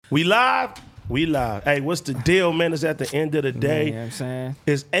We live? We live. Hey, what's the deal, man? It's at the end of the day. You know what I'm saying?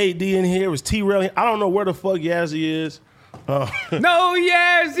 It's AD in here. It's T-Rail here. I don't know where the fuck Yazzie is. No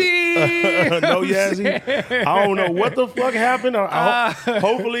Yazzie! No Yazzie. I don't know what the fuck happened.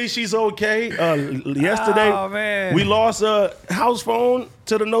 Hopefully she's okay. Yesterday, we lost a house phone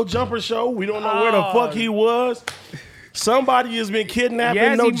to the No Jumper show. We don't know where the fuck he was. Somebody has been kidnapping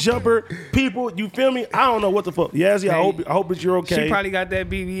Yazzie. No Jumper people. You feel me? I don't know what the fuck. Yazzie, I hope that you're okay. She probably got that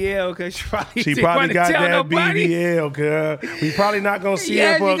BBL because she probably got that BBL, cuz. We probably not going to see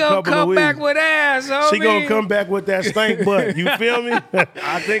her for a couple of weeks. She gonna come back with ass, homie. She going to come back with that stank butt. You feel me?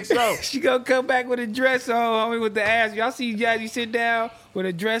 I think so. She going to come back with a dress on, homie, with the ass. Y'all see Yazzie sit down with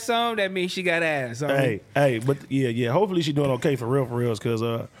a dress on? That means she got ass, homie. Hey, but yeah. Hopefully she doing okay for real, because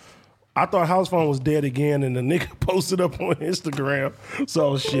I thought house phone was dead again, and the nigga posted up on Instagram.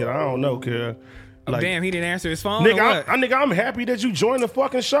 So shit, I don't know, cuz. Like, damn, he didn't answer his phone. Nigga, I'm happy that you joined the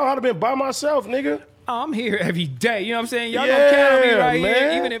fucking show. I'd have been by myself, nigga. Oh, I'm here every day. You know what I'm saying? Y'all don't count on me right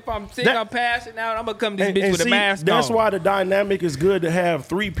here. Even if I'm sick, I'm passing out, I'm gonna come to this bitch with a mask on. That's why the dynamic is good to have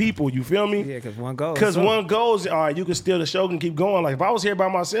 3 people. You feel me? Yeah, because one goes. Because one goes, all right, you can still, the show can keep going. Like if I was here by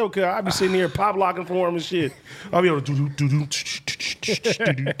myself, cuz I'd be sitting here pop locking for him and shit. I'll be able to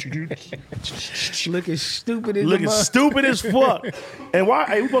looking stupid as fuck. And why?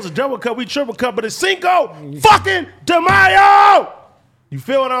 Hey, we supposed to double cup, we triple cup, but it's Cinco fucking de Mayo. You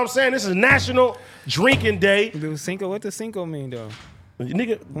feel what I'm saying? This is National Drinking Day. Dude, Cinco, what does Cinco mean though?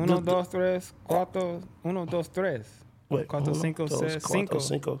 Nigga, 1, 2, 3, 4, 1, 2, 3. Wait, 4, 5 says cinco.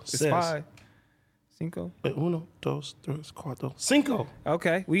 It's 5. Cinco. Wait, 1, 2, 3, 4, 5.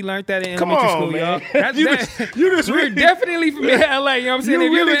 Okay, we learned that in Come elementary on, school, man. y'all. We're definitely from LA. You know what I'm saying?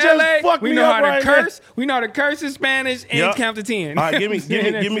 You really just fucked we me know up how to right curse. We know how to curse in Spanish and count to 10. All right, give me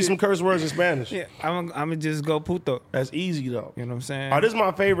some curse words in Spanish. Yeah, I'm gonna just go puto. That's easy though. You know what I'm saying? All right, this is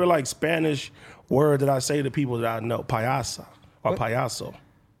my favorite like Spanish word that I say to people that I know. Payasa or payaso.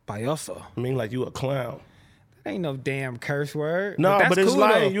 Payaso. I mean like you a clown. Ain't no damn curse word. No, but it's cool,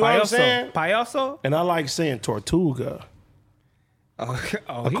 like, though. You know what I'm saying? Payaso? And I like saying tortuga. I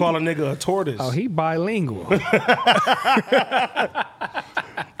call a nigga a tortoise. Oh, he bilingual.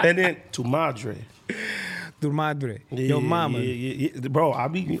 And then tu madre. Tu madre. Your mama. Yeah. Bro, I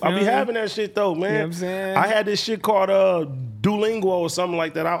be having that shit though, man. You know what I'm saying? I had this shit called Duolingo or something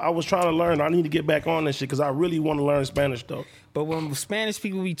like that. I was trying to learn. I need to get back on this shit because I really want to learn Spanish though. But when Spanish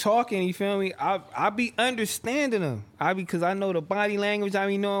people be talking, you feel me? I be understanding them. Because I know the body language. I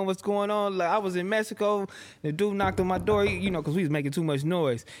be knowing what's going on. Like I was in Mexico, the dude knocked on my door. Because we was making too much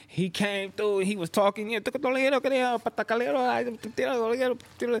noise. He came through and he was talking. And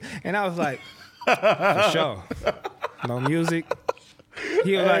I was like, for sure, no music.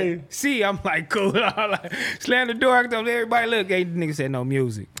 He was like, see, I'm like, cool. I'm like, slam the door. Everybody look. Hey, the nigga said no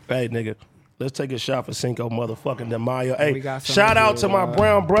music. Hey, nigga. Let's take a shot for Cinco motherfucking de Mayo. Hey, shout out to my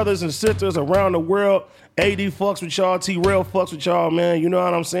brown brothers and sisters around the world. AD fucks with y'all. T-Rail fucks with y'all, man. You know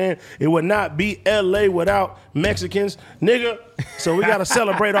what I'm saying? It would not be LA without Mexicans, nigga. So we got to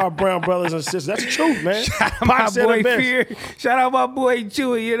celebrate our brown brothers and sisters. That's the truth, man. Shout out my boy Fear. Shout out my boy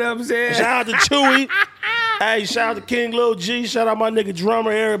Chewy, you know what I'm saying? Shout out to Chewy. Hey, shout out to King Lil G. Shout out my nigga Drummer,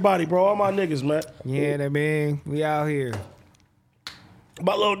 everybody, bro. All my niggas, man. Yeah, man. We out here.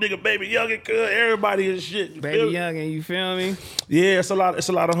 My little nigga, Baby Youngin, everybody is shit. Baby Youngin, you feel me? Yeah, it's a lot of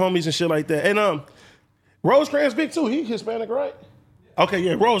homies and shit like that. And Rosecrans big too. He Hispanic, right? Okay,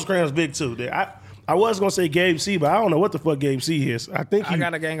 yeah, Rosecrans big too. I was gonna say Gabe C, but I don't know what the fuck Gabe C is. I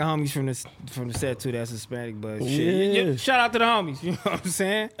got a gang of homies from the set too that's Hispanic, but shit. Yeah. Shout out to the homies, you know what I'm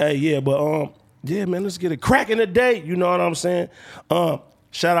saying? Hey, yeah, but yeah, man, let's get it cracking today. You know what I'm saying?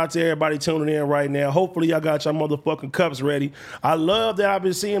 Shout out to everybody tuning in right now. Hopefully y'all got your motherfucking cups ready. I love that I've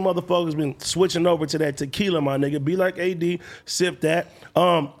been seeing motherfuckers been switching over to that tequila, my nigga. Be like AD, sip that.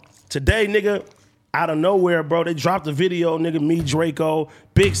 Today, nigga, out of nowhere, bro, they dropped a video, nigga, me, Draco.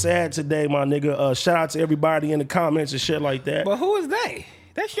 Big sad today, my nigga. Shout out to everybody in the comments and shit like that. But who is they?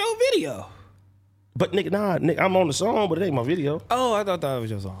 That's your video. But nigga, I'm on the song, but it ain't my video. Oh, I thought that was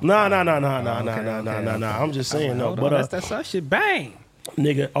your song. Nah. I'm just saying, no. But that's our shit. Bang.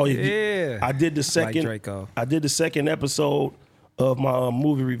 Nigga, oh yeah. I did the second. Like Draco. I did the second episode of my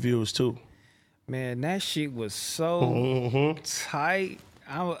movie reviews too. Man, that shit was so tight.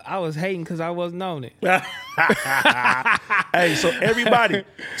 I was hating because I wasn't on it. Hey, so everybody,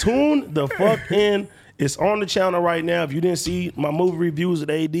 tune the fuck in. It's on the channel right now. If you didn't see my movie reviews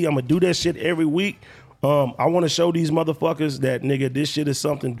at AD, I'm gonna do that shit every week. I want to show these motherfuckers that nigga, this shit is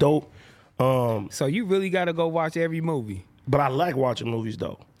something dope. So you really gotta go watch every movie. But I like watching movies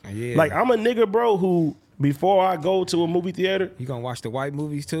though. Yeah. Like I'm a nigga, bro, who before I go to a movie theater. You gonna watch the white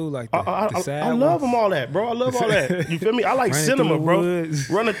movies too, like the sad I love ones? them all that, bro. I love all that. You feel me? I like Running cinema, through the bro. woods.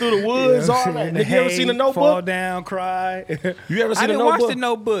 Running through the woods, Yeah, all that. Nigga, you ever seen The Notebook? Fall down, cry. You ever seen I The didn't Notebook? watch The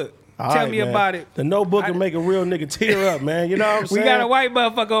Notebook. All Tell right, me man. about it. The Notebook can make a real nigga tear up, man. You know what I'm We saying? got a white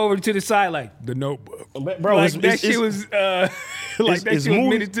motherfucker over to the side like The Notebook. Bro, Like it's, that shit was like it's that shit was movies-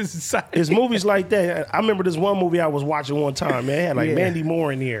 minute to society. It's movies like that. I remember this one movie I was watching one time, man. It had like Yeah. Mandy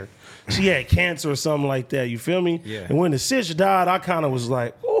Moore in there. She had cancer or something like that. You feel me? Yeah. And when the sis died, I kind of was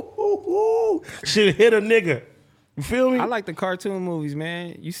like, ooh, ooh, ooh. She hit a nigga. You feel me? I like the cartoon movies,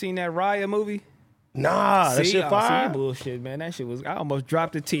 man. You seen that Raya movie? Nah, that shit fire. See, bullshit, man. That shit was. I almost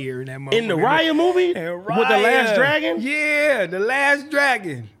dropped a tear in that motherfucker. In the Raya movie? And With the Last Dragon? Yeah, the Last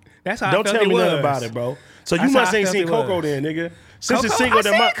Dragon. That's how Don't I felt tell me it was. nothing about it, bro. So you That's must how I ain't felt seen it Coco was. then, nigga. Since it's Coco? single, I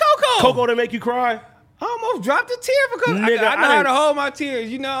seen Coco. Coco that make you cry? I almost dropped a tear for Coco. Nigga, I know I how didn't- to hold my tears.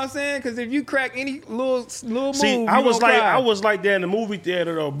 You know what I'm saying? Because if you crack any little move, See, you I was gonna like, cry. I was like that in the movie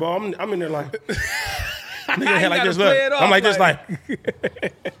theater though, bro. I'm in there like, nigga You had like gotta this look. play it off I'm like this like-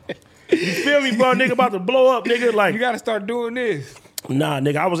 like, you feel me, bro? Nigga about to blow up, nigga. Like, You got to start doing this. nah,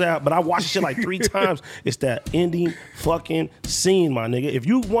 nigga, I was out, but I watched shit like 3 times. It's that ending fucking scene, my nigga. If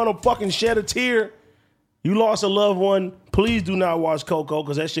you want to fucking shed a tear, you lost a loved one, please do not watch Coco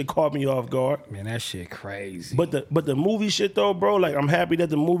because that shit caught me off guard. Man, that shit crazy. But the movie shit though, bro, like I'm happy that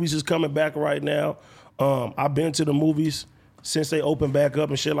the movies is coming back right now. I've been to the movies since they opened back up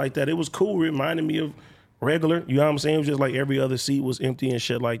and shit like that. It was cool. It reminded me of regular. You know what I'm saying? It was just like every other seat was empty and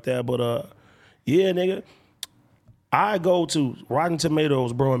shit like that. But yeah, nigga. I go to Rotten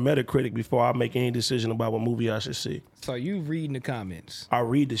Tomatoes, bro, and Metacritic before I make any decision about what movie I should see. So you reading the comments. I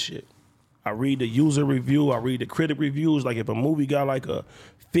read the shit. I read the user review. I read the critic reviews. Like if a movie got like a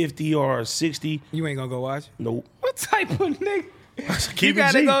 50 or a 60, You ain't gonna go watch? nope. What type of nigga? Keep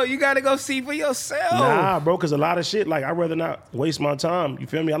it G. You gotta go see for yourself. Nah, bro, because a lot of shit, like, I'd rather not waste my time. You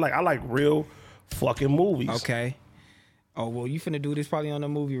feel me? I like real fucking movies. Okay. Oh well, you finna do this probably on a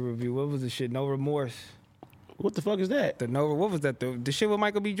movie review. What was the shit? No Remorse. What the fuck is that? What was that? The shit with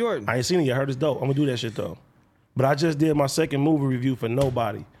Michael B. Jordan. I ain't seen it yet. I heard it's dope. I'm gonna do that shit, though. But I just did my second movie review for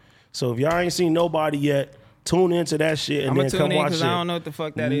Nobody. So if y'all ain't seen Nobody yet, tune into that shit and I'm then gonna come tune in watch because it. I don't know what the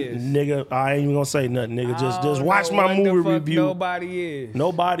fuck that is. Nigga, I ain't even gonna say nothing, nigga. Just I don't watch know my what the movie fuck review. Nobody is.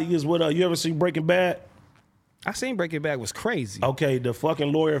 Nobody is what, you ever seen Breaking Bad? I seen Breaking Bad was crazy. Okay, the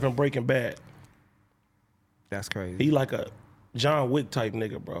fucking lawyer from Breaking Bad. That's crazy. He like a John Wick type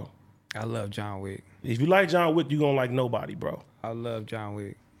nigga, bro. I love John Wick. If you like John Wick, you gonna like Nobody, bro. I love John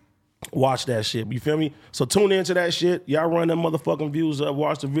Wick. Watch that shit. You feel me? So tune into that shit. Y'all run them motherfucking views up,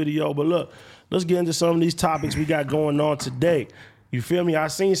 watch the video. But look, let's get into some of these topics we got going on today. You feel me? I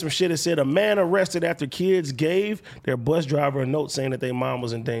seen some shit that said a man arrested after kids gave their bus driver a note saying that their mom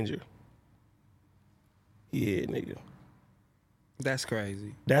was in danger. Yeah, nigga. That's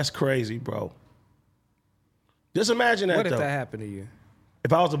crazy. That's crazy, bro. Just imagine that, What if though. that happened to you?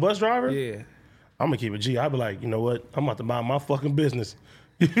 If I was a bus driver, Yeah. I'm gonna keep it G. I'd be like, you know what? I'm about to mind my fucking business.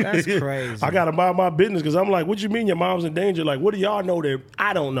 That's crazy. I gotta mind my business because I'm like, what you mean your mom's in danger? Like, what do y'all know that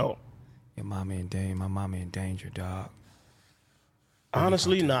I don't know? Your mama in danger. My mama in danger, dog.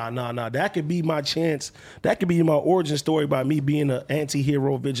 Honestly, nah. That could be my chance. That could be my origin story by me being an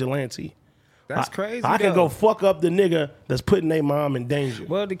anti-hero vigilante. That's crazy. I can though. go fuck up the nigga that's putting their mom in danger.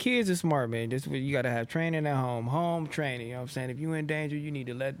 Well, the kids are smart, man. This what you gotta have training at home. Home training. You know what I'm saying? If you in danger, you need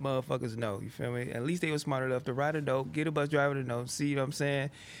to let motherfuckers know. You feel me? At least they were smart enough to write a note, get a bus driver to know, see what I'm saying?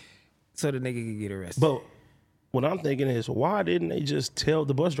 So the nigga can get arrested. But what I'm thinking is, why didn't they just tell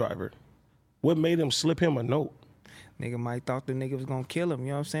the bus driver? What made them slip him a note? Nigga might thought the nigga was gonna kill him. You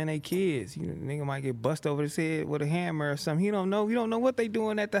know what I'm saying? They kids. You know, nigga might get bust over his head with a hammer or something. He don't know. You don't know what they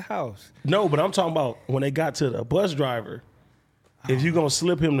doing at the house. No, but I'm talking about when they got to the bus driver, if you gonna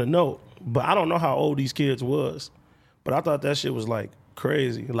slip him the note. But I don't know how old these kids was. But I thought that shit was like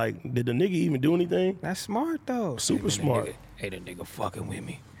crazy. Like, did the nigga even do anything? That's smart though. Super Hey, the smart. nigga- hey, the nigga fucking with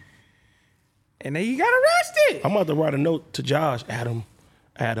me. And then he got arrested. I'm about to write a note to Josh. Adam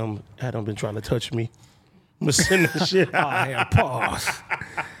been trying to touch me. I'm gonna send that shit Oh, out. yeah, pause.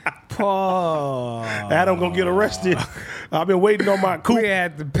 Pause. Adam gonna get arrested. I've been waiting on my We coupe.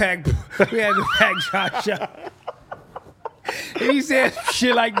 had to pack Josh up. He said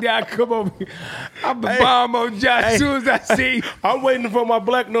shit like that. Come over here. I'm the bomb on Josh as soon as I see. I'm waiting for my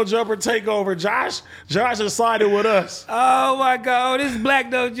Black No Jumper takeover. Josh is sided with us. Oh my God, this is Black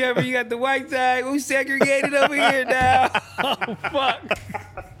No Jumper. You got the white side. We segregated over here now. Oh fuck.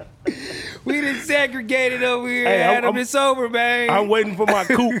 We done segregated over here. Hey, Adam, it's over, man. I'm waiting for my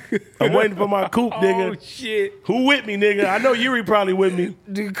coupe. I'm waiting for my coupe, nigga. Oh shit. Who with me, nigga? I know Yuri probably with me.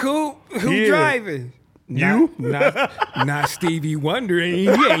 The coupe? Who Yeah. driving? Not Stevie Wonder. He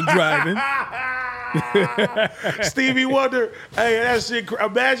ain't driving. Stevie Wonder, hey, that shit.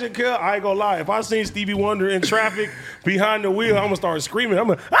 Imagine, cuz, I ain't gonna lie. If I seen Stevie Wonder in traffic behind the wheel, I'm gonna start screaming. I'm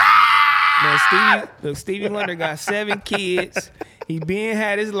gonna, Man, Stevie Wonder got 7 kids. He been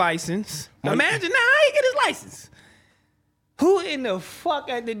had his license. Imagine now how he get his license. Who in the fuck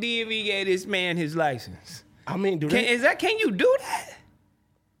at the DMV gave this man his license? I mean, Can you do that?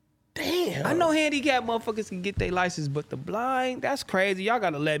 Damn. I know handicapped motherfuckers can get their license, but the blind, that's crazy. Y'all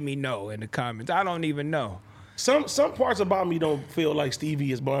gotta let me know in the comments. I don't even know. Some parts about me don't feel like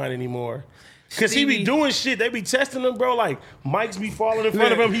Stevie is blind anymore. Cause he be doing shit. They be testing him, bro. Like mics be falling in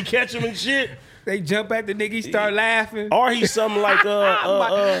front of him. He catch him and shit. They jump at the nigga, he start laughing. Or he's something like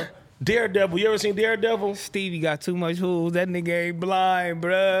Daredevil. You ever seen Daredevil? Stevie got too much hooves. That nigga ain't blind,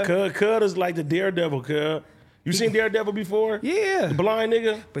 bruh. Cud is like the Daredevil, cud. You seen Daredevil before? Yeah. The blind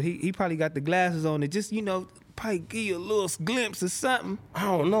nigga? But he probably got the glasses on it. Just, probably give you a little glimpse of something. I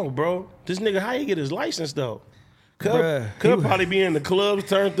don't know, bro. This nigga, how he get his license, though? Bruh, Could probably be in the clubs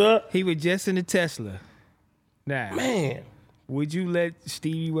turned up. He was just in the Tesla. Now, Man. would you let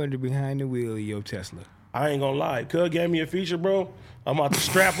Stevie Wonder behind the wheel of your Tesla? I ain't gonna lie. Cud gave me a feature, bro. I'm about to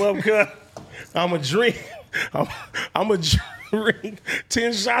strap up, cuz. I'm a drink. I'm a drink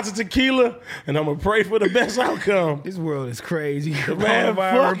 10 shots of tequila, and I'm gonna pray for the best outcome. This world is crazy. Man,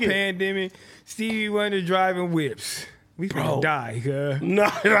 Coronavirus, fuck it. pandemic, Stevie Wonder driving whips. We finna die, cuz.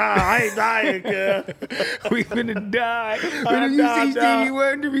 Nah, I ain't dying, cuz. We finna die. But if you see Stevie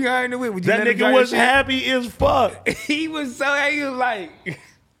Wonder behind the whip, would you That let him nigga drive was your shit? happy as fuck. He was so happy. He was like,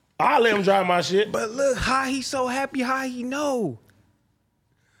 I let him drive my shit. but look, how he so happy, how he know?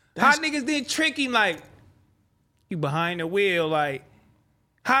 How niggas didn't trick him like, you behind the wheel, like,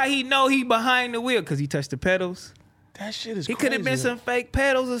 how he know he behind the wheel? Because he touched the pedals. That shit is He crazy. could have been some fake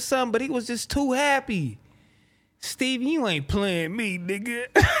pedals or something, but he was just too happy. Stevie, you ain't playing me, nigga.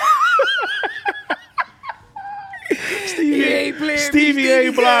 Stevie ain't playing me, Stevie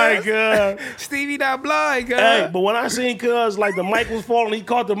ain't blind, cuz. Stevie not blind, cuz. Hey, but when I seen cuz, like the mic was falling, he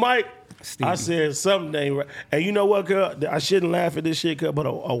caught the mic. Stevie. I said something ain't right. And you know what, cuz? I shouldn't laugh at this shit, cuz, but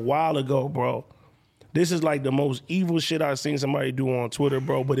a while ago, bro, this is like the most evil shit I've seen somebody do on Twitter,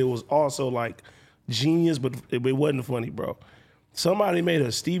 bro, but it was also like genius, but it wasn't funny, bro. Somebody made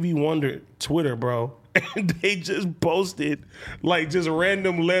a Stevie Wonder Twitter, bro, and they just posted like just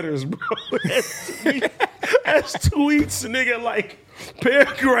random letters, bro. As tweets, nigga, like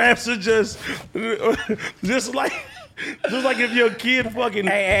paragraphs are just like if your kid fucking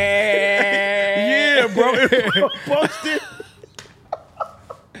yeah, bro. If bro posted.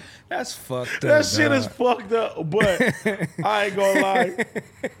 That's fucked up. That shit dog. is fucked up, but I ain't gonna lie.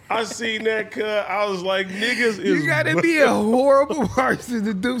 I seen that cut. I was like, niggas is. You gotta be a horrible person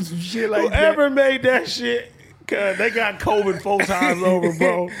to do some shit like Whoever made that shit, cause they got COVID 4 times over,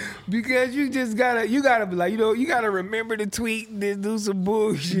 bro. Because you gotta be like, you gotta remember to tweet and do some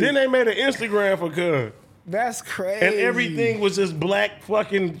bullshit. Then they made an Instagram for cuz. That's crazy. And everything was just black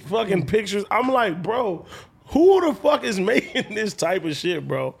fucking pictures. I'm like, bro, who the fuck is making this type of shit,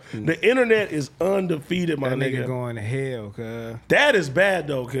 bro? The internet is undefeated, my That nigga. nigga going to hell, cuz. That is bad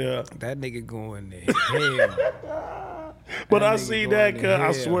though, cuz. That nigga going to hell. But That I nigga see going that, to cuz. I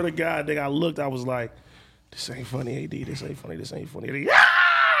hell. swear to God, nigga, I looked, I was like, this ain't funny, AD. This ain't funny. This ain't funny.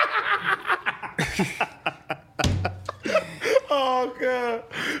 Oh, God.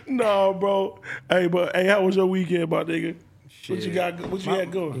 No, bro. Hey, how was your weekend, my nigga? What you got? What you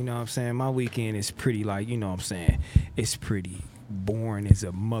had going? You know what I'm saying? My weekend is pretty, like, you know what I'm saying? It's pretty boring as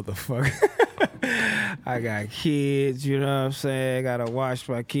a motherfucker. I got kids, you know what I'm saying? I gotta watch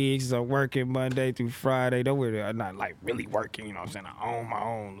my kids. I'm working Monday through Friday. Don't worry, I'm not like really working, you know what I'm saying? I own my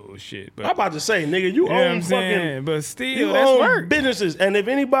own little shit. But I'm about to say, nigga, you you know what own I'm fucking saying? But still, you that's own work. businesses. And if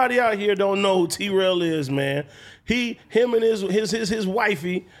anybody out here don't know who T-Rail is, man, him and his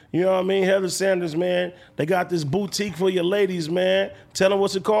wifey, you know what I mean, Heather Sanders, man, they got this boutique for your ladies, man. Tell them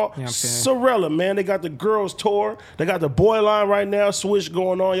what's it called? Yeah, I'm saying. Sorella, man. They got the girls tour. They got the boy line right now, Switch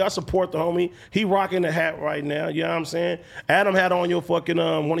going on. Y'all support the homie. He rocking the hat right now, you know what I'm saying? Adam had on your fucking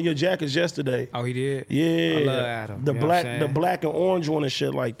one of your jackets yesterday. Oh, he did? Yeah. I love Adam. The you know what I'm black saying? black and orange one and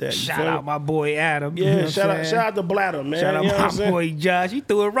shit like that. You Shout feel out me? my boy Adam. you know Yeah, what shout I'm saying? out to Blatter, man. Shout out you know what I'm my saying? boy Josh. He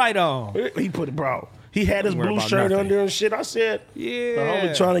threw it right on. He put it, bro. He had his Don't worry blue about shirt nothing. under and shit. I said, Yeah. the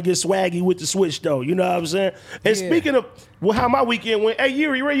homie trying to get swaggy with the Switch, though. You know what I'm saying? And Yeah. speaking of how my weekend went, hey,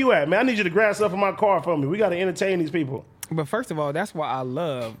 Yuri, where you at, man? I need you to grab stuff in my car for me. We got to entertain these people. But first of all, that's why I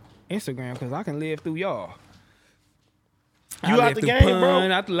love Instagram, because I can live through y'all. You I out live the through game, bro?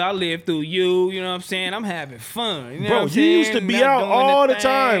 I live through you. You know what I'm saying? I'm having fun. You know Bro, what I'm you used saying? to be Not out doing all the thing,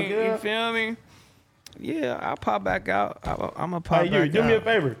 time, You girl. feel me? Yeah, I'll pop back out. I'm gonna pop Hey, back you, do me a out.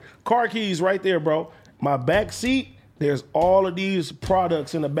 favor. Car keys right there, bro. My back seat, there's all of these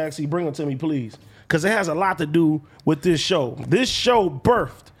products in the back seat. Bring them to me, please. Because it has a lot to do with this show. This show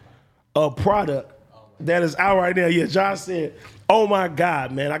birthed a product that is out right now. Yeah, Josh said, oh my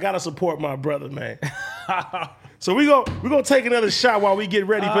God, man, I got to support my brother, man. So we're gonna take another shot while we get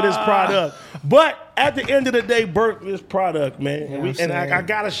ready for this product. But at the end of the day, birth this product, man. And I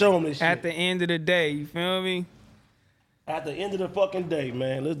gotta show him this shit. At the end of the day, you feel me? At the end of the fucking day,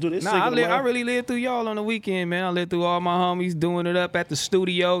 man. Let's do this. Nah, I really lived through y'all on the weekend, man. I lived through all my homies doing it up at the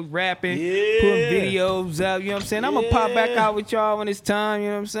studio, rapping, putting videos up, you know what I'm saying? I'm gonna pop back out with y'all when it's time, you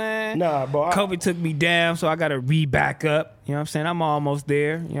know what I'm saying? Nah, bro. COVID took me down, so I gotta back up. You know what I'm saying? I'm almost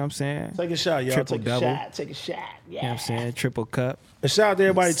there, you know what I'm saying? Take a shot, y'all. Triple Take double. a shot. Take a shot. Yeah. You know what I'm saying? Triple cup. And shout out to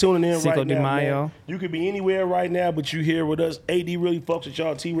everybody tuning in Cinco right de now, Mayo. man. You could be anywhere right now, but you here with us. AD really fucks with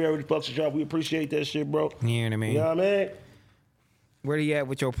y'all. T-Ray really fucks with y'all. We appreciate that shit, bro. You know what I mean? You know what I mean? Where you at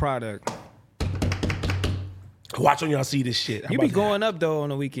with your product? Watch when y'all see this shit. You be going up though on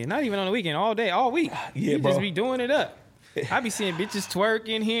the weekend. Not even on the weekend, all day, all week. Yeah, you bro. just be doing it up. I be seeing bitches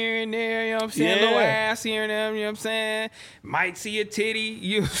twerking here and there, you know what I'm saying? Yeah. Little ass here and there, you know what I'm saying? Might see a titty,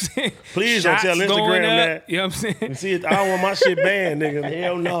 you know what I'm saying? Please don't tell Shots Instagram going up, that. You know what I'm saying? See, I don't want my shit banned, nigga.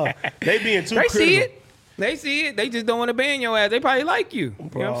 Hell no. They being too They critical. see it. They see it. They just don't want to ban your ass. They probably like you.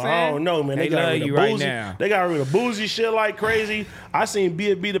 You know what I'm saying? I don't know, man. They got love rid of you right boozy. now. They got rid of boozy shit like crazy. I seen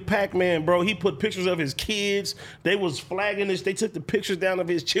B.A.B. the Pac-Man, bro. He put pictures of his kids. They was flagging this. They took the pictures down of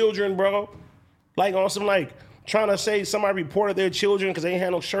his children, bro. Like on some like trying to say somebody reported their children because they ain't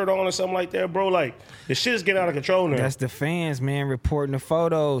had no shirt on or something like that, bro. Like the shit is getting out of control now. That's the fans, man, reporting the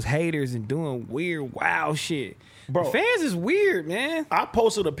photos, haters, and doing weird, wild shit. Bro. The fans is weird, man. I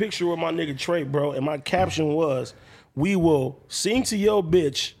posted a picture with my nigga Trey, bro, and my caption was, "We will sing to your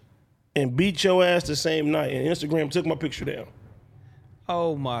bitch and beat your ass the same night." And Instagram took my picture down.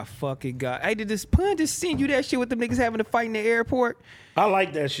 Oh my fucking God. Hey, did this pun just send you that shit with them niggas having to fight in the airport? I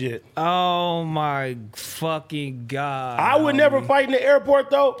like that shit. Oh my fucking God. I would never fight in the airport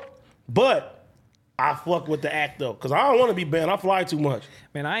though, but I fuck with the act though, cause I don't want to be banned. I fly too much.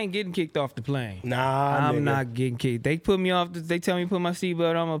 Man, I ain't getting kicked off the plane. Nah, I'm nigga. not getting kicked. They put me off. They tell me to put my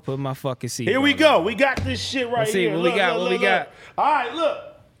seatbelt on. I'm gonna put my fucking seatbelt. Here we go. We got this shit right Let's see here. what we got. What we got? All right, look.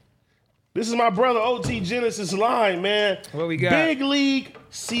 This is my brother OT Genesis line, man. What we got? Big League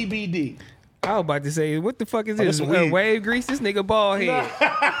CBD. I was about to say, what the fuck is Oh, this? that's weed. Wave grease? This nigga bald head.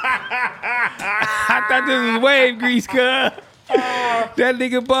 I thought this was wave grease, cuz. That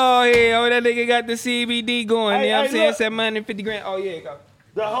nigga bald head. Oh, that nigga got the CBD going. Hey, you know what I'm hey, saying? look. 750 grand. Oh, yeah. Go.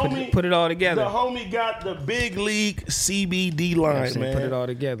 The homie Put it all together. The homie got the Big League CBD line, man. Put it all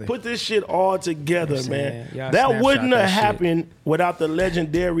together. Put this shit all together, You know what I'm man. saying? Y'all That snapshot wouldn't that have shit. happened without the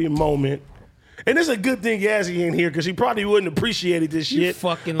legendary moment. And it's a good thing Yazzie ain't here because he probably wouldn't appreciate this You shit.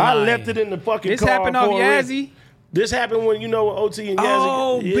 fucking I lying. left it in the fucking This car. happened off for a reason. Yazzie? This happened when, when OT and Yazzie.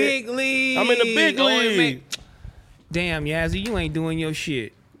 Oh, yeah. big league. I'm in the big Oh, league. Damn, Yazzie, you ain't doing your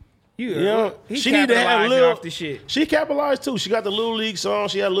shit. You know, he she need to have a capitalizing little. off the shit. She capitalized too. She got the Little League song.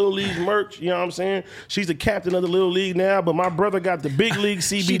 She had Little League merch. You know what I'm saying? She's the captain of the Little League now. But my brother got the Big League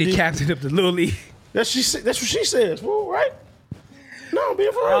CBD. She the captain of the Little League. That's what she says, fool, right? No, I'm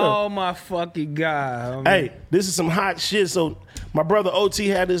being for real. Oh my fucking God. Hey, this is some hot shit. So my brother OT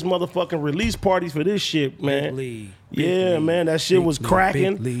had this motherfucking release party for this shit, man. Big league. Yeah, man, that shit was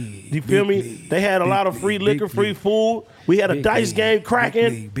cracking. big league, You feel big me? league, They had a lot of free liquor, free food. We had a Big dice league, game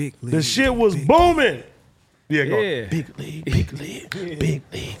cracking. big The league, shit was booming. Yeah, go. Yeah. Big league, big league, big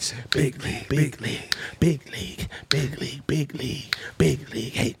leagues, big league, big league, big league, big league, big league, big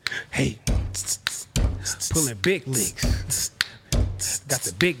league. Hey, hey. Pulling big leagues. Got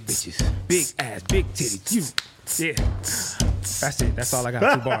the big bitches. Big ass, big titties. Yeah. That's it. That's all I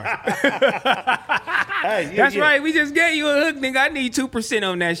got. 2 bars. Hey, yeah, That's yeah. right. We just gave you a hook, nigga. I need 2%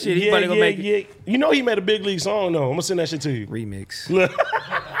 on that shit. He Yeah, about to go yeah, make it. yeah. You know he made a big league song though. I'm gonna send that shit to you. Remix. Look.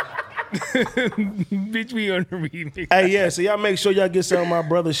 Bitch, we on the remix. Hey, yeah, so y'all make sure y'all get some of my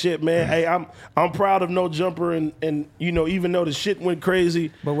brother shit, man. Hey, I'm proud of No Jumper and even though the shit went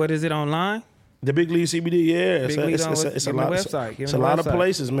crazy, But what is it online? the Big League CBD, yeah, Big League on- it's give a him lot. the It's website. Give it's him a the lot of website.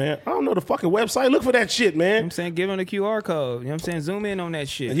 places, man. I don't know the fucking website. Look for that shit, man. I'm saying give him the QR code. You know what I'm saying? Zoom in on that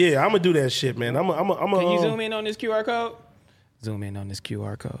shit. Yeah, I'm gonna do that shit, man. I'm Can you zoom in on this QR code? Zoom in on this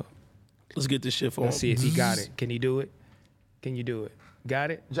QR code. Let's get this shit for Let's him. see if he got it. Can he do it? Can you do it? Got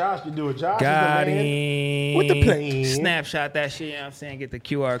it? Josh can do it. Josh Got is the man. him. With the plane. Snapshot that shit, you know what I'm saying? Get the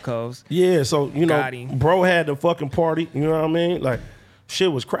QR codes. Yeah, so Got him. bro had the fucking party. You know what I mean? Like,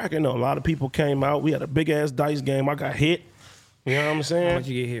 shit was cracking though. A lot of people came out. We had a big ass dice game. I got hit. You know what I'm How saying? much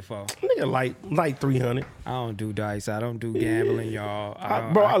you get hit for? Nigga, like 300. I don't do dice. I don't do gambling, y'all.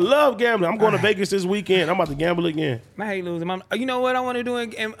 I love gambling. I'm going to Vegas this weekend. I'm about to gamble again. I hate losing. You know what I want to do?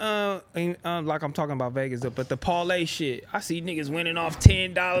 Like I'm talking about Vegas, but the parlay shit. I see niggas winning off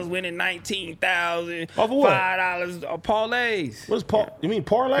 $10, winning $19,000. Off of what? $5 parlays. What's you mean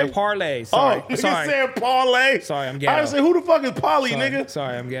parlay? The parlays. Sorry. Oh, nigga sorry. said parlay. Sorry, I'm ghetto. I say, who the fuck is Polly, Sorry. nigga?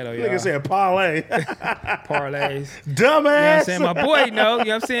 Sorry, I'm ghetto, y'all. Nigga said parlay. Parlays. Dumbass. You know what I'm saying? My boy know. You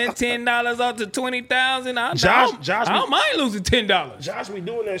know what I'm saying? $10 up to $20,000. I don't mind losing $10. Josh, we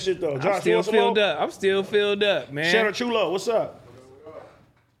doing that shit though. Josh, I'm still filled up. I'm still filled up, man. Shadow Chulo, what's up?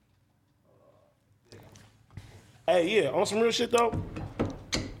 Hey, yeah, on some real shit though.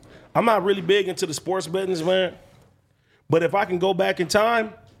 I'm not really big into the sports bettings, man. But if I can go back in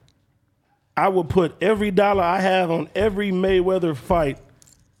time, I would put every dollar I have on every Mayweather fight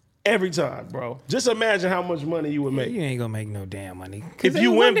every time, bro. Just imagine how much money you would make. You ain't gonna make no damn money. If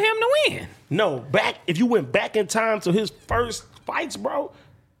you win him to win. No, if you went back in time to his first fights, bro.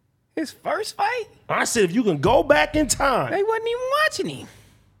 His first fight? I said if you can go back in time. They wasn't even watching him.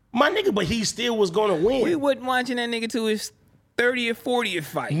 My nigga, but he still was gonna win. We wasn't watching that nigga to his 30th, 40th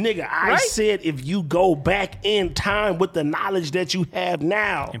fight. Nigga, I right? said if you go back in time with the knowledge that you have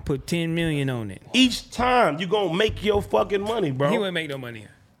now. And put 10 million on it. Each time you gonna make your fucking money, bro. He wouldn't make no money.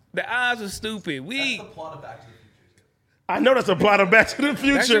 The odds are stupid. That's the plot of Back to the Future. I know that's a plot of Back to the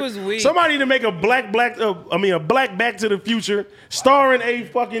Future. That shit was weak. Somebody need to make a black Back to the Future starring A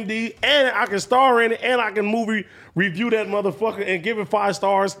fucking D, and I can star in it, and I can movie review that motherfucker and give it 5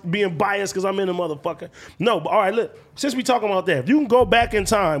 stars, being biased because I'm in the motherfucker. No, but all right, look, since we talking about that, if you can go back in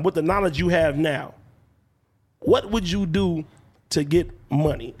time with the knowledge you have now, what would you do to get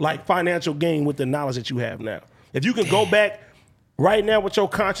money, like financial gain with the knowledge that you have now? If you can go back right now with your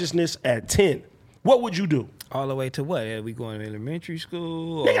consciousness at 10, what would you do? All the way to what? Are we going to elementary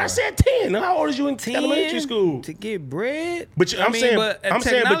school? Nigga, I said 10. How old is you in 10 elementary school? to get bread? But I'm saying, but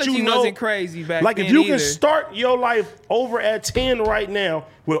technology you know, wasn't crazy back like then if you either. can start your life over at 10 right now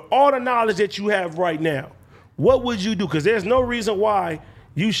with all the knowledge that you have right now, what would you do? Because there's no reason why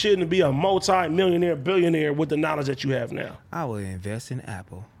you shouldn't be a multi-millionaire, billionaire with the knowledge that you have now. I would invest in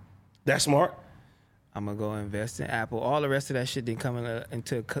Apple. That's smart. I'm gonna go invest in Apple. All the rest of that shit didn't come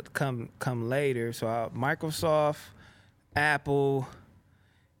later. So Microsoft, Apple,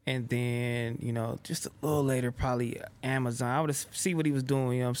 and then just a little later probably Amazon. I would see what he was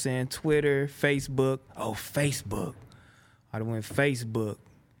doing. You know what I'm saying? Twitter, Facebook. Oh, Facebook. I'd have went Facebook.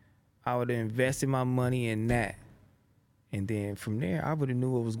 I would have invested my money in that. And then from there, I would have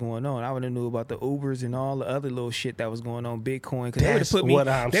knew what was going on. I would have knew about the Ubers and all the other little shit that was going on, Bitcoin. Because they would have put me.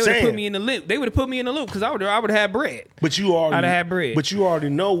 They would have put me in the loop. They would have put me in the loop because I would have had bread. But you already I'd have had bread. But you already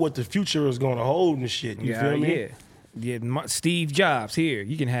know what the future is going to hold and shit. You feel me? Yeah. Steve Jobs here.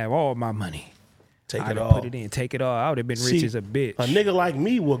 You can have all my money. Take I'd it have all. put it in. Take it all. I would have been rich as a bitch. A nigga like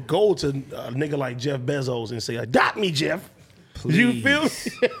me will go to a nigga like Jeff Bezos and say, "Adopt me, Jeff." Please. You feel me?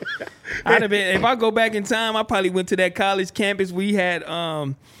 I'd have been. If I go back in time, I probably went to that college campus. We had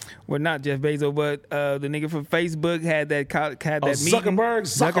well, not Jeff Bezos, but the nigga from Facebook had that meeting.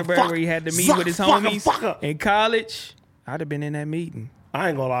 Zuckerberg, where he had the meeting with his homies in college. I'd have been in that meeting. I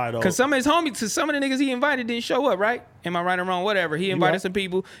ain't gonna lie though. Cause some of his homies, some of the niggas he invited didn't show up, right? Am I right or wrong? Whatever. He invited some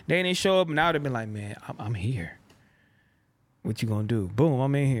people, they didn't show up, and I would have been like, man, I'm here. What you gonna do? Boom,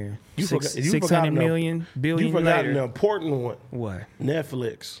 I'm in here. 600 million, billion. You forgot later. an important one. What?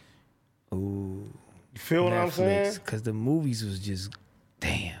 Netflix. Ooh. You feel what I'm saying? Because the movies was just,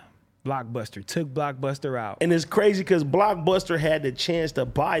 damn. Blockbuster. Took Blockbuster out. And it's crazy because Blockbuster had the chance to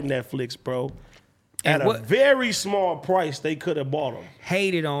buy Netflix, bro. At a very small price, they could have bought them.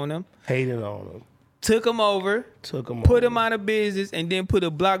 Hated on them. Took them over. Put them out of business and then put a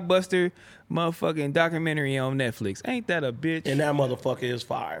Blockbuster motherfucking documentary on Netflix. Ain't that a bitch? And that motherfucker is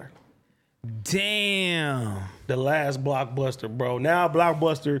fire. Damn. The last Blockbuster, bro. Now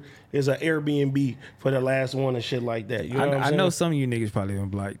Blockbuster is an Airbnb for the last one and shit like that. You know what I'm saying? I know some of you niggas probably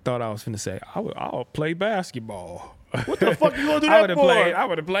thought I was finna say, I'll play basketball. What the fuck you gonna do that for? I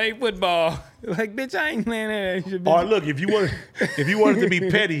would have played football. Like, bitch, I ain't playing that shit. Or look, if you wanted to be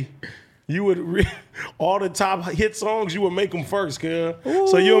petty, you would all the top hit songs you would make them first, cuz.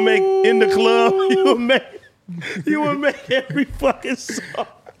 So you'll make In the Club. You would make every fucking song.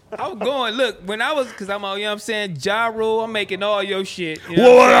 I was going, look, when I was, because I'm all, you know what I'm saying, Ja Rule, I'm making all your shit. You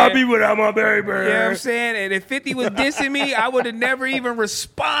know what would I be without my baby? You know what I'm saying? And if 50 was dissing me, I would have never even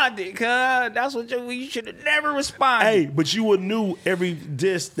responded, cuz. That's what you should have never responded. Hey, but you would knew every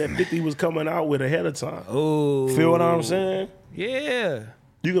diss that 50 was coming out with ahead of time. Oh. Feel what I'm saying? Yeah.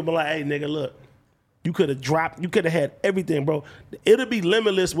 You could be like, hey, nigga, look. You could have dropped. You could have had everything, bro. It'll be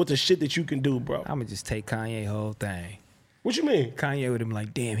limitless with the shit that you can do, bro. I'ma just take Kanye whole thing. What you mean? Kanye would have been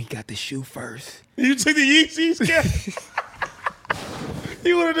like, damn, he got the shoe first. You took the Yeezys, yeah.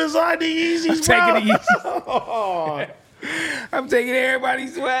 You would have designed the Yeezys, bro. I'm taking the Yeezys. I'm taking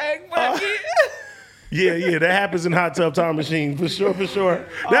everybody's swag. Fuck it. Yeah, that happens in Hot Tub Time Machine for sure.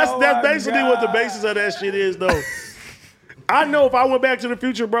 That's basically what the basis of that shit is, though. I know if I went back to the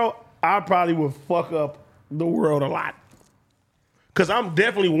future, bro, I probably would fuck up the world a lot. Cause I'm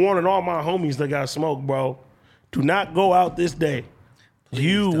definitely warning all my homies that got smoked, bro. Do not go out this day. Please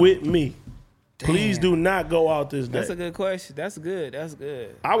you don't. With me. Damn. Please do not go out this day. That's a good question. That's good.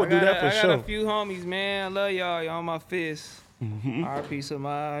 I would do that for sure. I got a few homies, man. I love y'all. Y'all on my fist. R.P.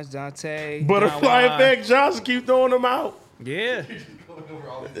 Samaj, Dante. Butterfly Effect, Johnson, keep throwing them out. Yeah.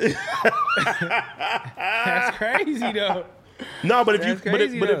 That's crazy, though. No, but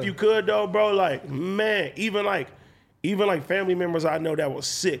if you could though, bro, like, man, even like family members I know that was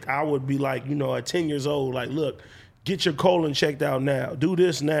sick, I would be like, at 10 years old, like, look, get your colon checked out now. Do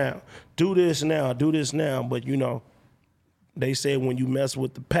this now. Do this now. Do this now. But they say when you mess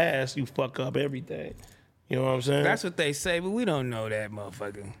with the past, you fuck up everything. You know what I'm saying? That's what they say, but we don't know that,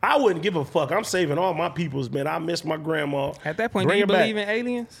 motherfucker. I wouldn't give a fuck. I'm saving all my peoples, man. I miss my grandma. At that point, do you believe in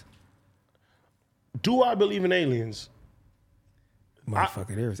aliens? Do I believe in aliens?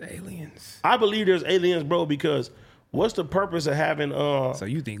 Motherfucker, there's aliens. I believe there's aliens, bro, because what's the purpose of having... So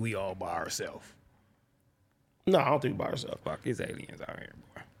you think we all by ourselves? No, I don't think by ourselves. Fuck, it's aliens out here,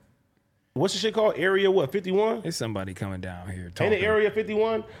 boy. What's the shit called? Area what, 51? It's somebody coming down here talking. Ain't it Area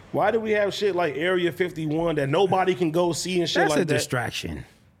 51? Why do we have shit like Area 51 that nobody can go see and shit like that? That's a distraction.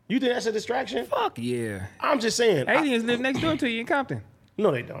 You think that's a distraction? Fuck yeah. I'm just saying. Aliens live next door to you in Compton. No,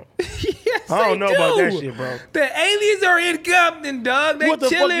 they don't. Yes, I don't know do. about that shit, bro. The aliens are in Compton, dog. They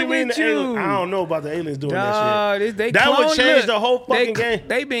chilling with you. I don't know about the aliens doing that shit. That would change the whole fucking game.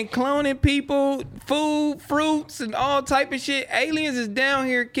 They been cloning people, food, fruits, and all type of shit. Aliens is down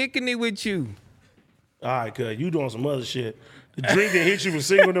here kicking it with you. All right, cuz you doing some other shit. The drinking hit you with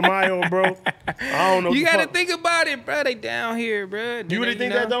Cinco de Mayo, bro. I don't know. You gotta think about it, bro. They down here, bro. You really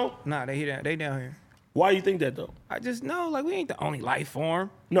think that though? Nah, they down here. Why you think that though? I just know, like, we ain't the only life form.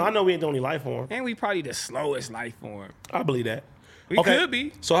 No, I know we ain't the only life form. And we probably the slowest life form. I believe that. We could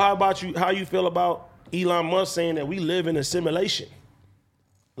be. So how about you? How you feel about Elon Musk saying that we live in a simulation?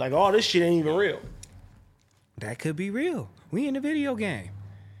 Like all this shit ain't even real. That could be real. We in a video game.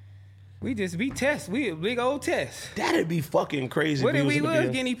 We test. We a big old test. That'd be fucking crazy. What if we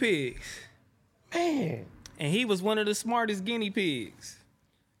was guinea pigs? Man. And he was one of the smartest guinea pigs.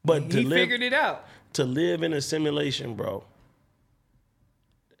 But he figured it out. To live in a simulation, bro.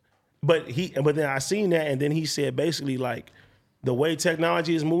 But then I seen that, and then he said basically like the way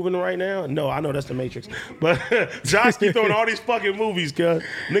technology is moving right now. No, I know that's the Matrix, but Josh keep throwing all these fucking movies, cuz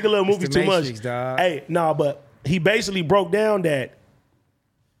nigga love movies too Matrix, much. Dog. Hey, nah, but he basically broke down that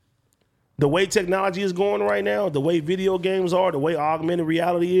the way technology is going right now, the way video games are, the way augmented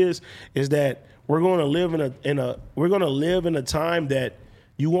reality is that we're going to live in a time that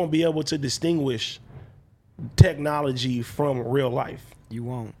you won't be able to distinguish technology from real life. You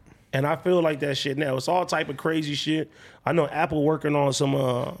won't. And I feel like that shit now. It's all type of crazy shit. I know Apple working on some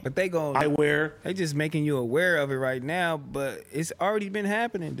but they go eyewear. They just making you aware of it right now, but it's already been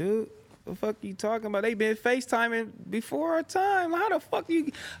happening, dude. What the fuck you talking about? They been FaceTiming before our time. How they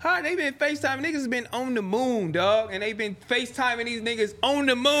been FaceTiming? Niggas been on the moon, dog. And they been FaceTiming these niggas on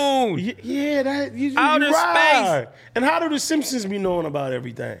the moon. Yeah, outer space. And how do the Simpsons be knowing about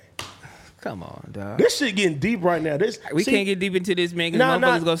everything? Come on, dog. This shit getting deep right now. We can't get deep into this, man, because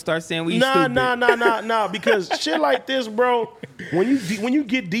motherfuckers gonna start saying we stupid. Nah, because shit like this, bro, when you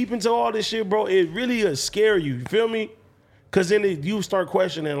get deep into all this shit, bro, it really scare you. You feel me? Because then you start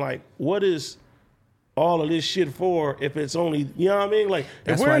questioning, like, what is all of this shit for if it's only, you know what I mean? Like,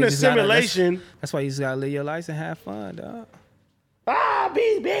 if we're in a simulation. That's why you just gotta live your life and have fun, dog.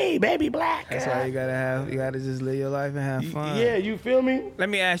 Baby black. That's why you gotta just live your life and have fun. Yeah, you feel me? Let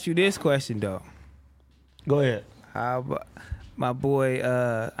me ask you this question, though. Go ahead. How about my boy,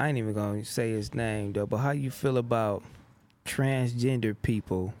 I ain't even gonna say his name, though, but how you feel about transgender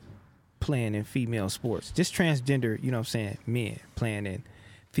people playing in female sports? Just transgender, you know what I'm saying, men playing in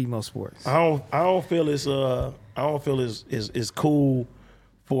female sports. I don't feel it's cool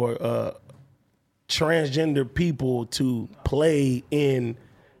for transgender people to play in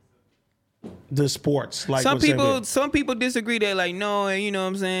the sports. Like some people disagree. They're like, no, you know what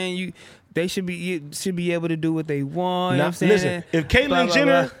I'm saying, they should be able to do what they want. You know what I'm saying? Listen, if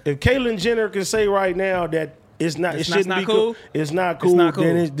Caitlyn Jenner can say right now that It's not. It It's shouldn't not be cool? It's not cool. not cool.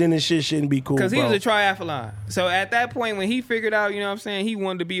 Then this shit shouldn't be cool. Because he bro. was a triathlon. So at that point, when he figured out, you know what I'm saying, he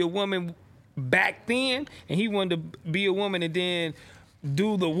wanted to be a woman back then, and he wanted to be a woman and then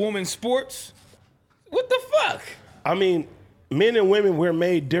do the woman sports. What the fuck? I mean, men and women, we're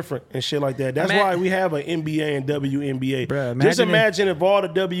made different and shit like that. That's why we have an NBA and WNBA. Bruh, just imagine if all the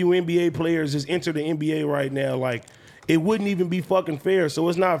WNBA players just enter the NBA right now, like, it wouldn't even be fucking fair. So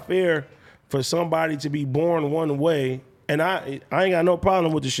it's not fair for somebody to be born one way. And I ain't got no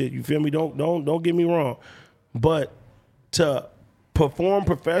problem with the shit. You feel me? Don't get me wrong. But to perform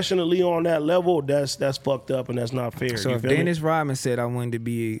professionally on that level, that's fucked up and that's not fair. So you if feel me? Dennis Rodman said I wanted to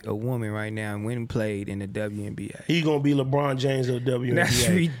be a woman right now and went and played in the WNBA, He gonna be LeBron James of the WNBA. that's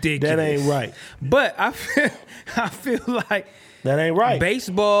ridiculous. That ain't right. But I feel like That ain't right.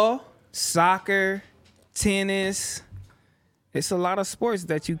 baseball, soccer, tennis, it's a lot of sports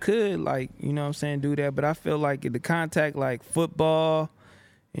that you could, like, you know what I'm saying, do that. But I feel like the contact, like football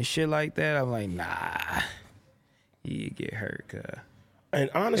and shit like that, I'm like, nah, you get hurt, cuz. And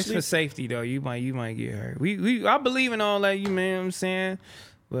It's honestly, for safety though. You might get hurt. I believe in all that, you know what I'm saying?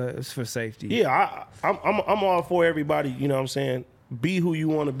 But it's for safety. yeah, I'm all for everybody, you know what I'm saying? Be who you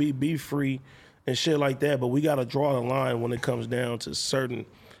want to be free and shit like that, but we got to draw the line when it comes down to certain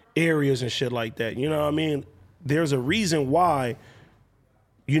areas and shit like that. You know what I mean? There's a reason why,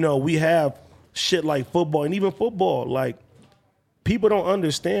 you know, we have shit like football, and even football, like, people don't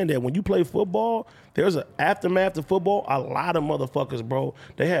understand that when you play football, there's an aftermath to football. A lot of motherfuckers, bro,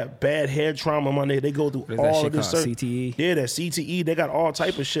 they have bad head trauma, my nigga. They go through What is that all shit of this called, CTE? Yeah, that CTE. They got all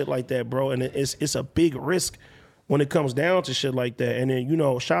type of shit like that, bro. And it's a big risk when it comes down to shit like that. And then, you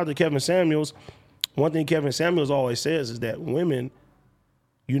know, shout out to Kevin Samuels. One thing Kevin Samuels always says is that women,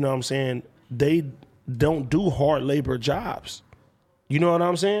 you know what I'm saying, they don't do hard labor jobs. You know what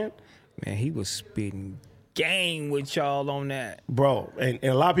I'm saying? Man, he was spitting game with y'all on that. Bro, and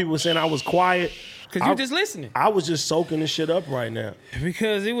a lot of people were saying I was quiet. Because you just listening. I was just soaking this shit up right now.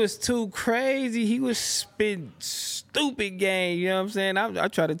 Because it was too crazy. He was spitting stupid game. You know what I'm saying? I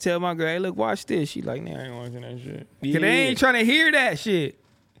try to tell my girl, hey, look, watch this. She like, nah, I ain't watching that shit. Because they ain't trying to hear that shit.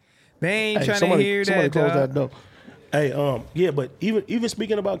 They ain't trying to hear somebody that, close dog. that door. Hey, yeah, but even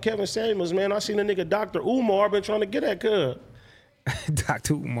speaking about Kevin Samuels, man, I seen a nigga Dr. Umar been trying to get at cuz.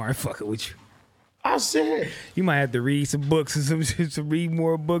 Dr. Umar fucking with you. I said, You might have to read some books or some shit, to read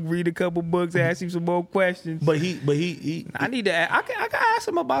more book, read a couple books, ask him some more questions. but he I need to. I can ask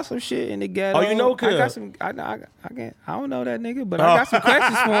him about some shit in the ghetto. Oh, you know, I got cuz. some. I don't know that nigga, but I got some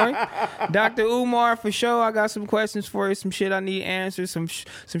questions for him. Dr. Umar, for sure. I got some questions for you. Some shit I need answers. Some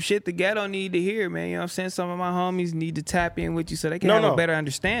shit the ghetto need to hear, man. You know what I'm saying? Some of my homies need to tap in with you so they can have a better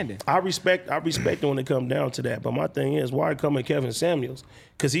understanding. I respect when it come down to that. But my thing is, why come at Kevin Samuels?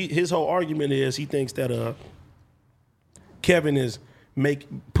 Because his whole argument is he thinks that Kevin is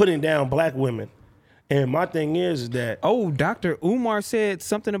putting down black women. And my thing is that Oh, Dr. Umar said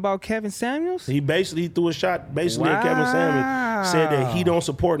something about Kevin Samuels? he basically threw a shot at Kevin Samuels, said that he don't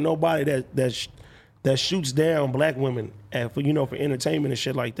support nobody that shoots down black women and for entertainment and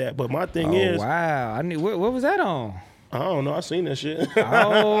shit like that. But my thing is, Wow. I need what was that on? I don't know, I seen that shit.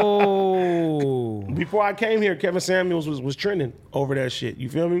 Oh. Before I came here, Kevin Samuels was trending over that shit. You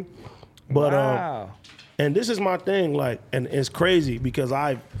feel me? But Wow. and this is my thing, like, and it's crazy because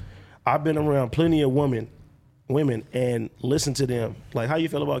I've been around plenty of women and listen to them. Like, how you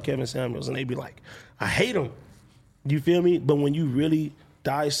feel about Kevin Samuels? And they be like, I hate him. You feel me? But when you really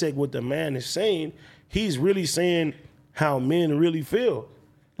dissect what the man is saying, he's really saying how men really feel.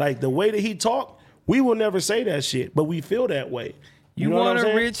 Like the way that he talk, we will never say that shit, but we feel that way. You know what want I'm a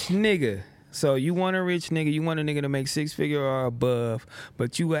saying? rich nigga. So you want a rich nigga. You want a nigga to make 6-figure or above,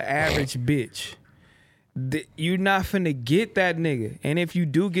 but you an average bitch. You're not finna get that nigga. And if you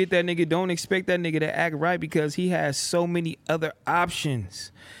do get that nigga, don't expect that nigga to act right because he has so many other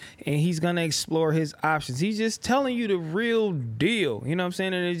options. And he's gonna explore his options. He's just telling you the real deal. You know what I'm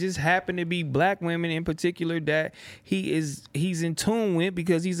saying? And it just happened to be black women in particular that he's in tune with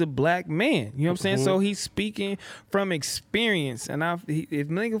because he's a black man. You know what I'm saying? So he's speaking from experience. And if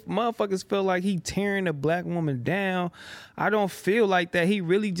motherfuckers feel like he tearing a black woman down, I don't feel like that. He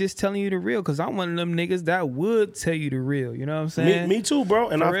really just telling you the real because I'm one of them niggas that would tell you the real. You know what I'm saying? Me too, bro.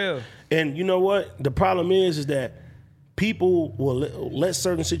 And For real. And you know what? The problem is that people will let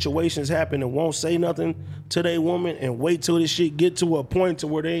certain situations happen and won't say nothing to their woman and wait till this shit get to a point to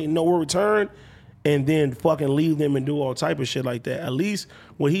where they ain't no return and then fucking leave them and do all type of shit like that. At least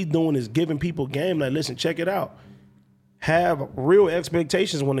what he's doing is giving people game. Like, listen, check it out. Have real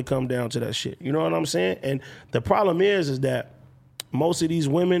expectations when it come down to that shit. You know what I'm saying? And the problem is that most of these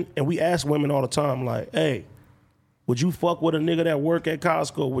women, and we ask women all the time, like, hey, Would you fuck with a nigga that work at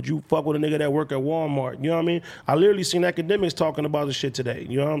Costco? Would you fuck with a nigga that work at Walmart? You know what I mean? I literally seen academics talking about this shit today.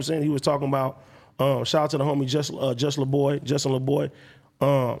 You know what I'm saying? He was talking about, shout out to the homie Justin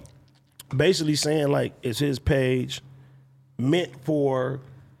LeBoy, basically saying like, is his page meant for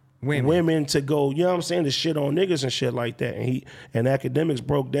women to go, you know what I'm saying, to shit on niggas and shit like that. And academics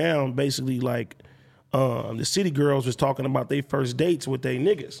broke down basically like, the City Girls was talking about their first dates with their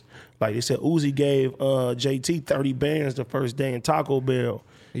niggas. Like they said, Uzi gave JT 30 bands the first day in Taco Bell.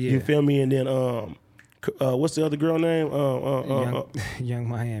 Yeah. You feel me? And then what's the other girl name? Young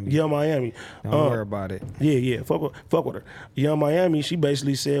Miami. Young Miami. Don't worry about it. Yeah. Fuck with her. Young Miami, she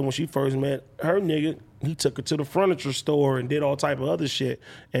basically said when she first met her nigga, he took her to the furniture store and did all type of other shit.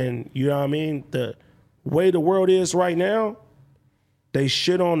 And you know what I mean? The way the world is right now, they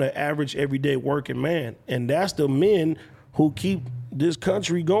shit on the average everyday working man. And that's the men who keep this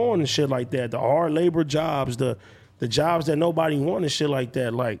country going and shit like that. The hard labor jobs, the jobs that nobody want and shit like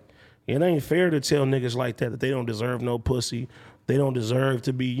that. Like, it ain't fair to tell niggas like that they don't deserve no pussy. They don't deserve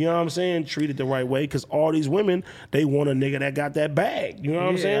to be, you know what I'm saying, treated the right way. Because all these women, they want a nigga that got that bag. You know what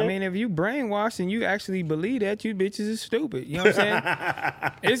I'm saying? I mean, if you brainwashed and you actually believe that, you bitches is stupid. You know what I'm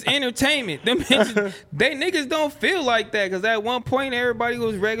saying? It's entertainment. Them bitches, they niggas don't feel like that. Because at one point, everybody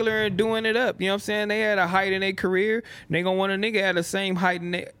was regular and doing it up. You know what I'm saying? They had a height in their career. They gonna want a nigga at the same height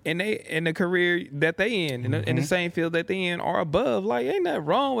in the career that they in the same field that they in or above. Like, ain't nothing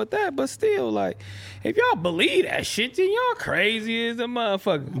wrong with that. But still, like, if y'all believe that shit, then y'all crazy as a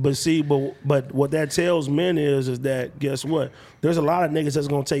motherfucker. But see, but what that tells men is that, guess what? There's a lot of niggas that's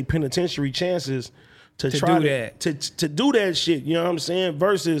gonna take penitentiary chances to try to do that shit. You know what I'm saying?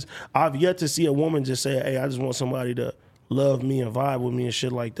 Versus, I've yet to see a woman just say, "Hey, I just want somebody to love me and vibe with me and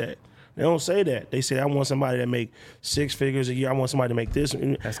shit like that." They don't say that. They say, "I want somebody that make 6 figures a year. I want somebody to make this."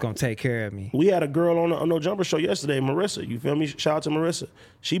 That's gonna take care of me. We had a girl on the No Jumper show yesterday, Marissa. You feel me? Shout out to Marissa.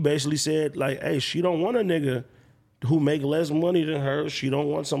 She basically said, like, "Hey, she don't want a nigga who make less money than her. She don't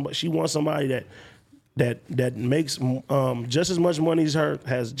want somebody. She wants somebody that makes just as much money as her,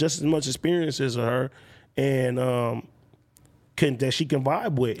 has just as much experience as her, and that she can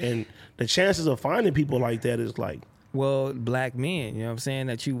vibe with." And the chances of finding people like that is like, well, black men, you know what I'm saying,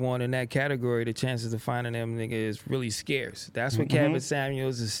 that you want in that category, the chances of finding them nigga is really scarce. That's what Kevin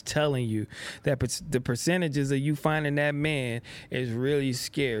Samuels is telling you, that the percentages of you finding that man is really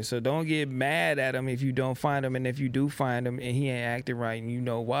scarce. So don't get mad at him if you don't find him, and if you do find him and he ain't acting right, and you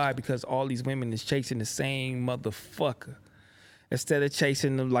know why, because all these women is chasing the same motherfucker. Instead of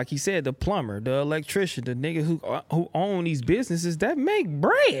chasing them, like he said, the plumber, the electrician, the nigga who own these businesses that make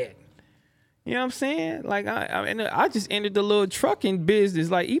bread. You know what I'm saying? Like, I just entered the little trucking business.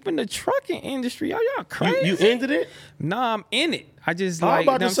 Like, even the trucking industry, y'all crazy. You ended it? Nah, I'm in it. I just I'm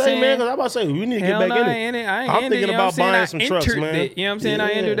about to say, man, because I'm about to say, you need to get back in it. I'm thinking about buying some trucks, man. You know what I'm saying? Yeah.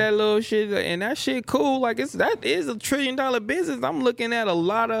 I entered that little shit, and that shit cool. Like, that is $1 trillion business. I'm looking at a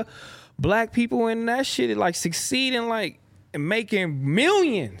lot of black people in that shit, like, succeeding, like, making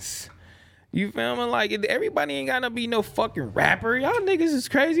millions. You feel me? Like, everybody ain't gotta be no fucking rapper. Y'all niggas is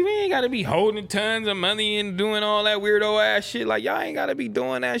crazy. We ain't gotta be holding tons of money and doing all that weirdo ass shit. Like, y'all ain't gotta be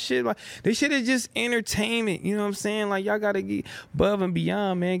doing that shit. Like, this shit is just entertainment. You know what I'm saying? Like, y'all gotta get above and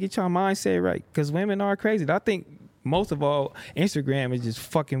beyond, man. Get your mindset right. Because women are crazy. I think most of all, Instagram is just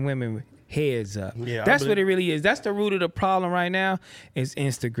fucking women heads up. Yeah, that's what it really is. That's the root of the problem right now is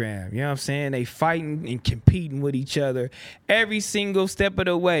Instagram. You know what I'm saying? They fighting and competing with each other every single step of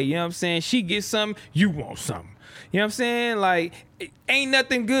the way. You know what I'm saying? She gets something, you want something. You know what I'm saying? Like, it ain't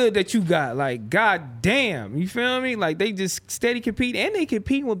nothing good that you got. Like, god damn. You feel me? Like, they just steady compete, and they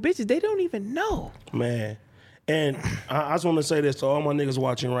competing with bitches they don't even know. Man. And I just want to say this to all my niggas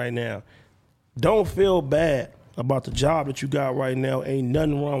watching right now. Don't feel bad about the job that you got right now. Ain't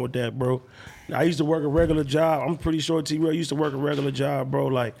nothing wrong with that, bro. I used to work a regular job. I'm pretty sure T-Rail used to work a regular job, bro.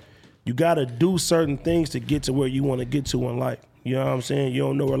 Like, you got to do certain things to get to where you want to get to in life. You know what I'm saying? You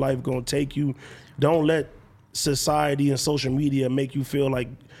don't know where life going to take you. Don't let society and social media make you feel like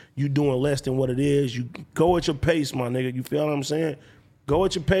you doing less than what it is. You go at your pace, my nigga. You feel what I'm saying? Go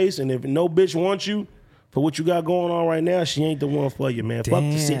at your pace, and if no bitch wants you for what you got going on right now, she ain't the one for you, man. Damn. Fuck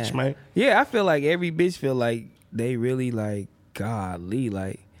the sitch, man. Yeah, I feel like every bitch feel like they really like, godly,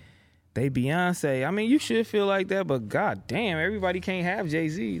 like they Beyonce. I mean, you should feel like that, but god damn, everybody can't have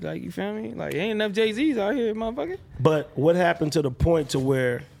Jay-Z. Like, you feel me? Like, ain't enough Jay-Z's out here, motherfucker. But what happened to the point to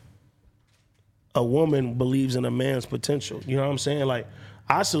where a woman believes in a man's potential? You know what I'm saying? Like,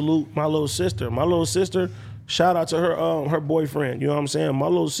 I salute my little sister. My little sister, shout out to her boyfriend. You know what I'm saying? My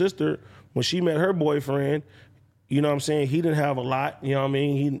little sister, when she met her boyfriend, You know what I'm saying? He didn't have a lot. You know what I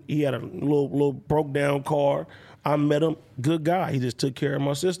mean? He had a little broke down car. I met him, good guy. He just took care of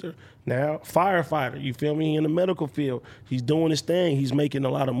my sister. Now, firefighter, you feel me? In the medical field. He's doing his thing. He's making a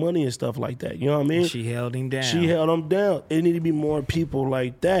lot of money and stuff like that. You know what I mean? She held him down. She held him down. It need to be more people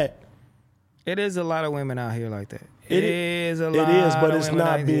like that. It is a lot of women out here like that. It is a lot. It is, but of it's women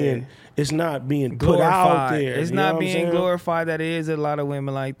not out being here. it's not being put Glorified. out there. It's you know not what I'm being saying? glorified that it is a lot of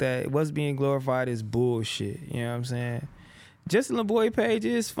women like that. What's being glorified is bullshit. You know what I'm saying? Justin LaBoy page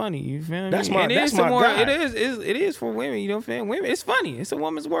is funny. You feel me? That's my And guy. It is for women. You know what I'm saying? Women, it's funny. It's a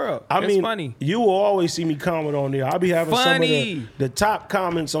woman's world. I mean, funny. You will always see me comment on there. I'll be having Funny. some of the top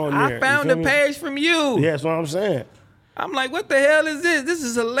comments on there. I found the page from you. Yeah, that's what I'm saying. I'm like, what the hell is this? This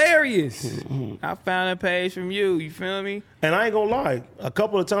is hilarious. I found a page from you. You feel me? And I ain't gonna lie, a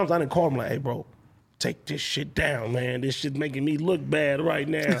couple of times I didn't call him like, hey, bro, take this shit down, man. This shit's making me look bad right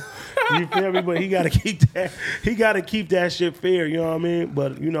now. You feel me? But he gotta keep that. He gotta keep that shit fair. You know what I mean?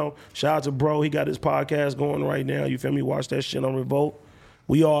 But you know, shout out to bro. He got his podcast going right now. You feel me? Watch that shit on Revolt.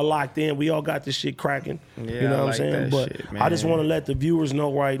 We all locked in. We all got this shit cracking. Yeah, you know I what I'm like saying? that But shit, I just man. want to let the viewers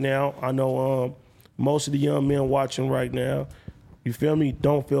know right now. I know most of the young men watching right now. You feel me?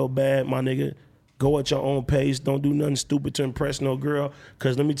 Don't feel bad, my nigga. Go at your own pace. Don't do nothing stupid to impress no girl.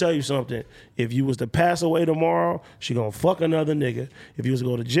 Because let me tell you something. If you was to pass away tomorrow, she gonna fuck another nigga. If you was to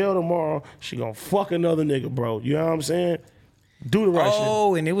go to jail tomorrow, she gonna fuck another nigga, bro. You know what I'm saying? Do the right shit.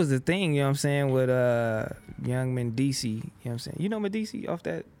 Oh, and it was the thing, you know what I'm saying, with Young Mendici. You know what I'm saying? You know Mendici off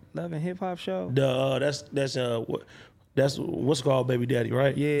that Love and Hip Hop show? That's what's called Baby Daddy,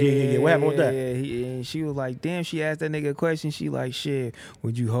 right? Yeah. What happened with that? Yeah, and she was like, damn, she asked that nigga a question. She like, shit,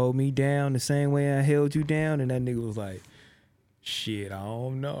 would you hold me down the same way I held you down? And that nigga was like, shit, I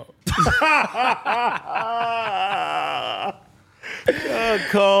don't know.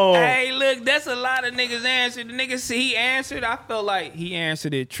 Cold. Hey, look, that's a lot of niggas answered. The nigga said he answered. I felt like he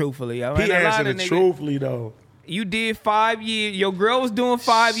answered it truthfully. I mean, He a lot answered of it niggas- truthfully, though. You did 5 years. Your girl was doing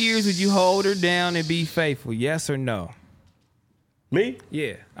 5 years. Would you hold her down and be faithful? Yes or no? Me?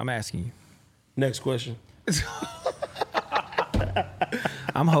 Yeah, I'm asking you. Next question.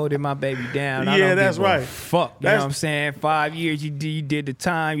 I'm holding my baby down. I Yeah, don't that's give a right. Fuck. You know what I'm saying? 5 years, you did the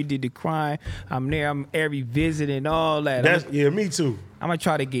time, you did the crime. I'm there, I'm every visit and all that. Me too. I'm gonna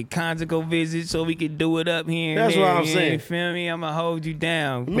try to get conjugal visits so we can do it up here. That's and what there, I'm saying. You feel me? I'm gonna hold you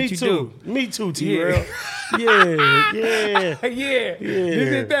down. Me what you too. Me too, T. Yeah. Real. Yeah. Do? Yeah.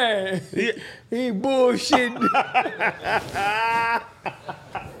 Look at that. Yeah. He ain't bullshitting.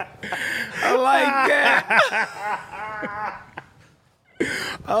 I like that.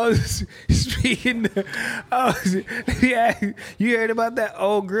 I was speaking. Yeah, you heard about that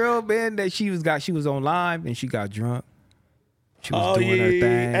old girl, man? That she was on live and she got drunk. She was doing her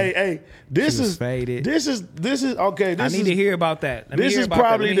thing. Hey, this She was is faded. This is okay. I need to hear about that. This is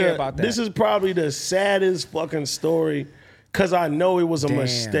probably the saddest fucking story because I know it was a Damn.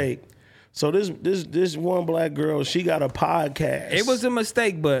 mistake. So this one black girl, she got a podcast. It was a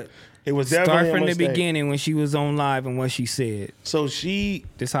mistake, but It was start definitely from a the mistake. beginning when she was on live and what she said. So she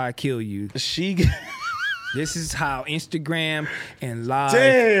This how I kill you. This is how Instagram and live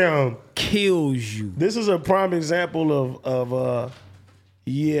damn. kills you. This is a prime example of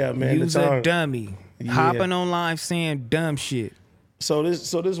yeah, man. You's the time. a dummy. Yeah. Hopping on live saying dumb shit. So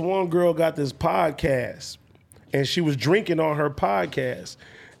this one girl got this podcast, and she was drinking on her podcast,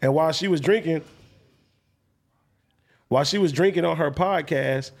 and while she was drinking on her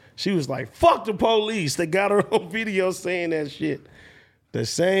podcast, she was like, "Fuck the police." They got her on video saying that shit. The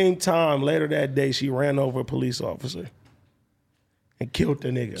same time later that day, she ran over a police officer and killed the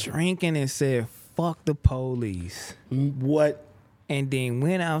nigga. Drinking and said, fuck the police. What? And then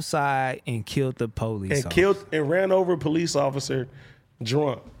went outside and killed the police. And ran over a police officer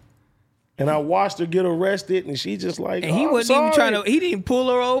drunk. And I watched her get arrested, and she just like, And he "Oh, wasn't even sorry." trying to, he didn't pull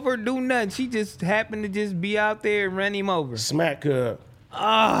her over, do nothing. She just happened to just be out there and run him over. Smack her.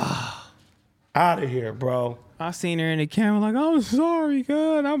 Out of here, bro. I seen her in the camera like, I'm sorry,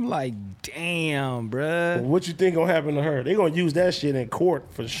 God. I'm like, damn, bruh. What you think gonna happen to her? They gonna use that shit in court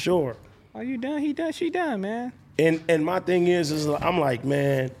for sure. Are you done? He done. She done, man. And my thing is I'm like,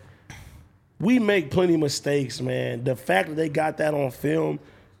 man, we make plenty of mistakes, man. The fact that they got that on film,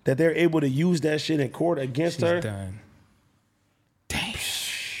 that they're able to use that shit in court against She's her. done. Damn.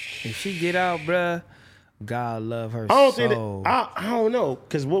 If she get out, bruh, God love her I don't so. think that, I don't know,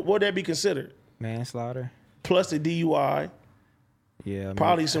 because what would that be considered? Manslaughter. Plus the DUI, Yeah, I mean,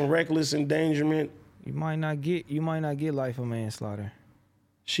 probably some reckless endangerment. You might not get life of manslaughter.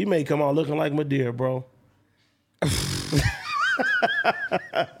 She may come out looking like Madea, bro.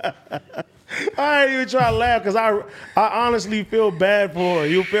 I ain't even try to laugh because I honestly feel bad for her.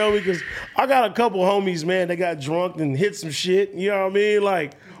 You feel me? Because I got a couple homies, man, that got drunk and hit some shit. You know what I mean?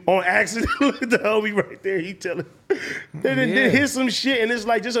 Like on accident. Look at the homie right there. He telling. They hit some shit, and it's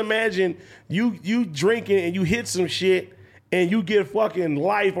like, just imagine you drinking and you hit some shit and you get fucking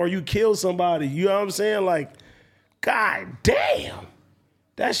life or you kill somebody. You know what I'm saying? Like, god damn.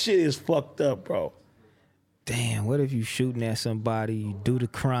 That shit is fucked up, bro. Damn, what if you shooting at somebody, you do the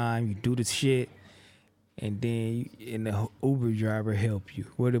crime, you do the shit, and then the Uber driver help you?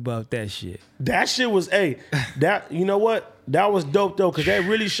 What about that shit? That shit was, that, you know what? That was dope though, because that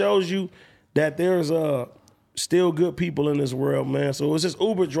really shows you that there's still good people in this world, man. So it was this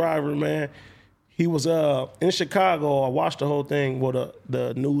Uber driver, man. He was in Chicago. I watched the whole thing with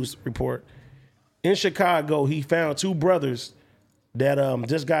the news report. In Chicago, he found two brothers that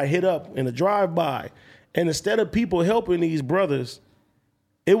just got hit up in a drive-by. And instead of people helping these brothers,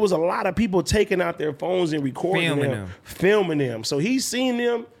 it was a lot of people taking out their phones and recording filming them. So he seen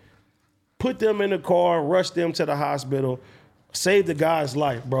them, put them in the car, rushed them to the hospital, saved the guy's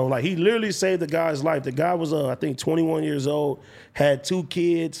life, bro. Like, he literally saved the guy's life. The guy was, I think, 21 years old, had 2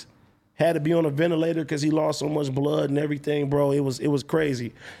 kids, had to be on a ventilator because he lost so much blood and everything, bro. It was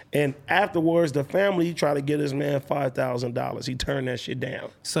crazy. And afterwards, the family, he tried to get his man $5,000. He turned that shit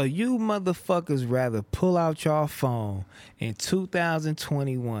down. So you motherfuckers rather pull out your phone in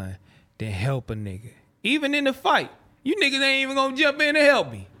 2021 than help a nigga. Even in the fight. You niggas ain't even gonna jump in to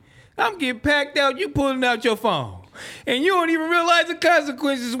help me. I'm getting packed out, you pulling out your phone. And you don't even realize the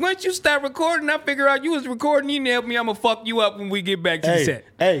consequences. Once you start recording, I figure out you was recording, you didn't help me, I'm gonna fuck you up when we get back to the set.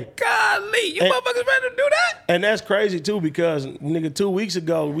 Golly, you motherfuckers ready to do that? And that's crazy too, because nigga, 2 weeks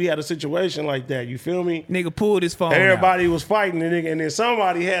ago, we had a situation like that. You feel me? Nigga pulled his phone Everybody out. was fighting, and then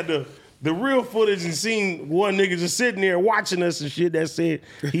somebody had the real footage and seen one nigga just sitting there watching us and shit that said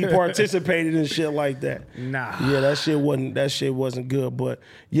he participated in shit like that. Nah. Yeah, that shit wasn't good. But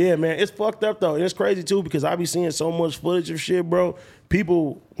yeah, man, it's fucked up though. And it's crazy too, because I be seeing so much footage of shit, bro.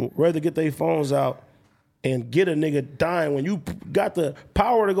 People rather get their phones out and get a nigga dying. When you got the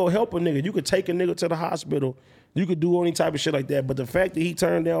power to go help a nigga, you could take a nigga to the hospital. You could do any type of shit like that. But the fact that he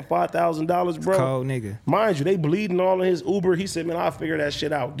turned down $5,000, bro. Cold nigga. Mind you, they bleeding all in his Uber. He said, man, I'll figure that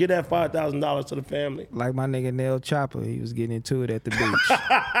shit out. Get that $5,000 to the family. Like my nigga Nell Chopper. He was getting into it at the beach.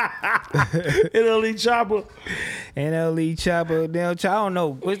 NLE Chopper. NLE Chopper. Nell Chopper. I don't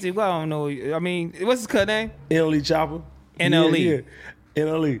know. I don't know. I mean, what's his cut name? NLE Chopper. NLE. Yeah.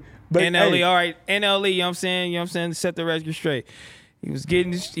 NLE. But NLE, all right. NLE, you know what I'm saying? You know what I'm saying? Set the record straight. He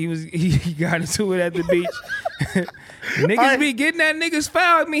got into it at the beach. Niggas be getting that niggas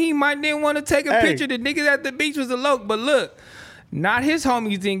foul. I mean, he might didn't want to take a picture. The niggas at the beach was a loke. But look, not his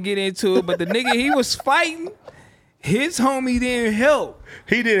homies didn't get into it, but the nigga he was fighting, his homie didn't help.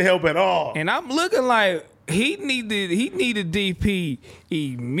 He didn't help at all. And I'm looking like he needed DP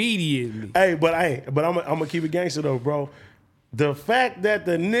immediately. But I'm gonna keep it gangster though, bro. The fact that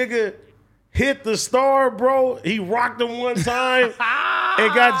the nigga hit the star, bro. He rocked him one time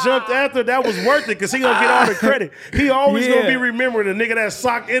and got jumped after. That was worth it because he gonna get all the credit. He always gonna be remembered, the nigga that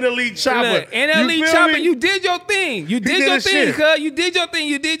socked NLE Chopper. Look, NLE Chopper, you did your thing. You did your thing, cuz. You did your thing.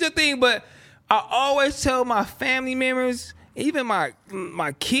 You did your thing. But I always tell my family members, even my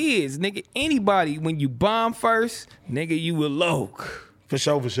kids, nigga, anybody, when you bomb first, nigga, you a loke. For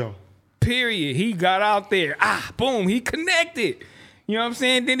sure. Period. He got out there. Boom. He connected. You know what I'm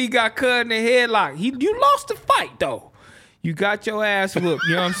saying? Then he got cut in the headlock. You lost the fight, though. You got your ass whooped.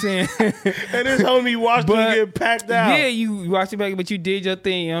 You know what I'm saying? And his homie watched him get packed out. Yeah, you watched him back, but you did your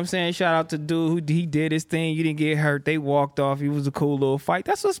thing. You know what I'm saying? Shout out to dude who he did his thing. You didn't get hurt. They walked off. It was a cool little fight.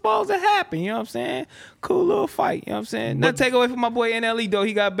 That's what's supposed to happen. You know what I'm saying? Cool little fight. You know what I'm saying? Not take away from my boy NLE though.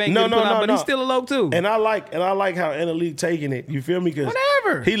 He got banged. But he's still a low too. And I like how NLE taking it. You feel me? Cause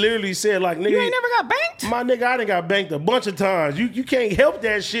whatever. He literally said like, nigga, you ain't never got banked. My nigga, I done got banked a bunch of times. You can't help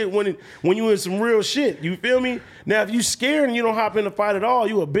that shit when you in some real shit. You feel me? Now if you scared and you don't hop in the fight at all,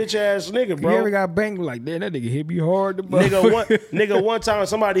 you a bitch ass nigga, bro. You ever got banked like, damn, that nigga hit me hard. One time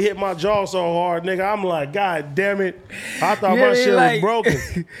somebody hit my jaw so hard, nigga, I'm like, God damn it. I thought my shit was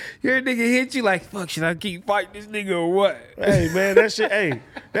broken. Your nigga hit you like, fuck, should I keep fighting this nigga or what? Hey man, that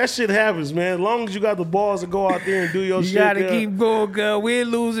shit happens, man. As long as you got the balls to go out there and do your shit. You gotta keep going, girl. Win,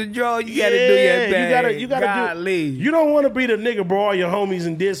 lose, and draw. You gotta do your thing. You gotta do. You don't want to be the nigga, bro, all your homies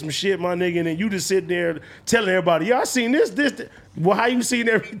and did some shit, my nigga, and then you just sit there telling everybody, y'all seen this. Well, how you seen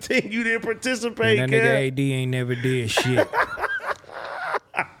everything? You didn't participate, and that nigga AD ain't never did shit.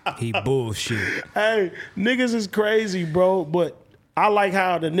 He bullshit. Hey, niggas is crazy, bro, but I like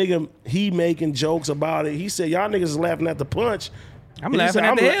how the nigga, he making jokes about it. He said, y'all niggas is laughing at the punch. I'm He laughing said,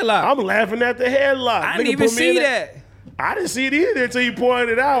 at the headlock. I'm laughing at the headlock. I Nigga didn't even put me see in that. I didn't see it either until you pointed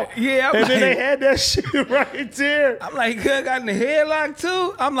it out. Yeah, I'm and then like- they had that shit right there. I'm like, Hood got in the headlock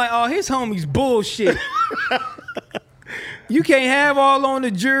too. I'm like, oh, his homies bullshit. You can't have all on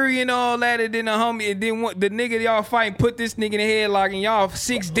the jury and all that, and then the homie, and then the nigga y'all fighting put this nigga in the headlock, and y'all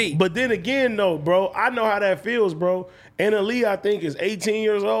 6 deep. But then again, though, bro, I know how that feels, bro. And Ali, I think, is 18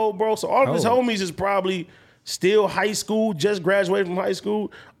 years old, bro. So all of his homies is probably still high school, just graduated from high school.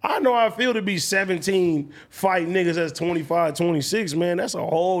 I know how I feel to be 17 fighting niggas that's 25, 26, man. That's a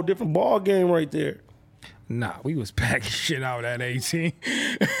whole different ball game right there. Nah, we was packing shit out at 18.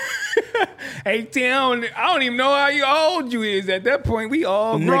 18, I don't even know how old you is at that point. We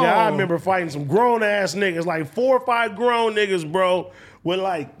all grown. Nigga, I remember fighting some grown ass niggas, like 4 or 5 grown niggas, bro, with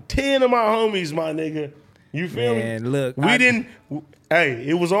like 10 of my homies, my nigga. You feel me? Man, look, Hey,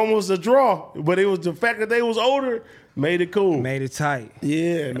 it was almost a draw, but it was the fact that they was older made it cool. Made it tight.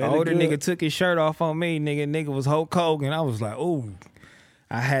 Yeah, man. The older nigga took his shirt off on me. Nigga was Hulk Hogan. I was like, ooh,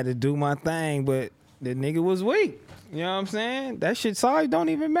 I had to do my thing, but the nigga was weak. You know what I'm saying? That shit, sorry, don't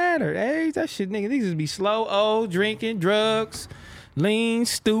even matter. Hey, that shit, nigga, these just be slow, old, drinking, drugs, lean,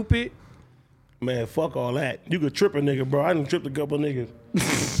 stupid. Man, fuck all that. You could trip a nigga, bro. I done tripped a couple niggas.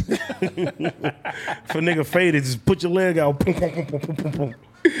 If a nigga faded, just put your leg out. Boom, boom, boom, boom, boom, boom, boom.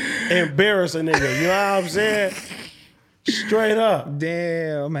 Embarrass a nigga. You know what I'm saying? Straight up.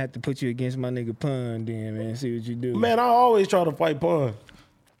 Damn, I'm gonna have to put you against my nigga Pun then, man. See what you do. Man, I always try to fight Pun.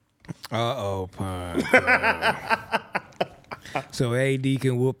 Uh-oh, Pun. So AD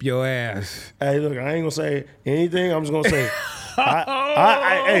can whoop your ass. Hey, look, I ain't gonna say anything. I'm just gonna say,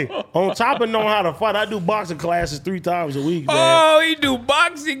 hey, on top of knowing how to fight, I do boxing classes 3 times a week, man. Oh, he do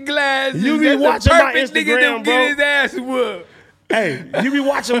boxing classes. You be That's watching the my perfect nigga Instagram, to bro. get his ass whooped. Hey, you be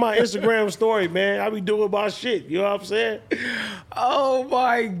watching my Instagram story, man. I be doing my shit. You know what I'm saying? Oh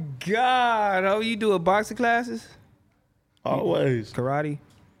my God. Oh, you do boxing classes? Always. Karate?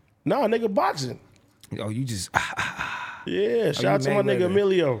 Nah, nigga, boxing. Oh, you just Yeah, shout out to my nigga Mayweather.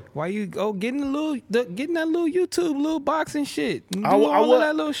 Emilio. why you getting that little YouTube, little boxing shit. Do all of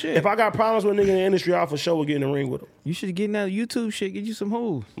that little shit. If I got problems with a nigga in the industry, I'll for sure would get in the ring with him. You should get in that YouTube shit, get you some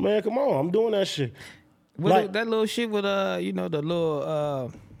moves. Man, come on, I'm doing that shit. With Like- that little shit with the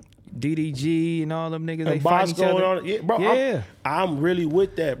little DDG and all them niggas, they And fight each Bosco and other. all that. Yeah, bro, Yeah. I'm really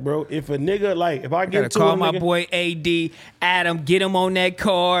with that, bro. If a nigga, like, if I get Gotta into call a my nigga, boy AD, Adam, get him on that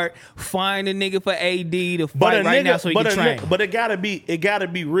card, find a nigga for AD to but fight a right nigga, now so he but can a train. nigga, but it gotta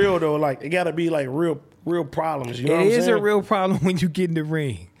be real though. Like, it gotta be like real problems. You know It what I'm is saying? a real problem when you get in the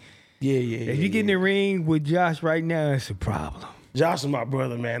ring. Yeah. If you get in the ring with Josh right now, it's a problem. Josh is my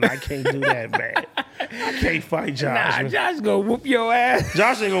brother, man. I can't do that, man. I can't fight Josh. Nah, man. Josh gonna whoop your ass.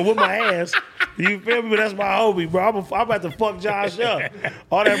 Josh ain't gonna whip my ass. You feel me? But that's my hobby, bro. I'm about to fuck Josh up.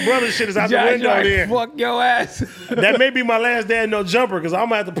 All that brother shit is out the Josh window like, there. fuck your ass. That may be my last day in no jumper because I'm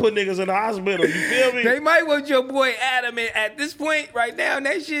gonna have to put niggas in the hospital. You feel me? They might want your boy Adam in, at this point right now in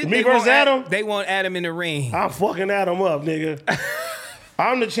that shit. Me they versus want Adam? They want Adam in the ring. I'm fucking Adam up, nigga.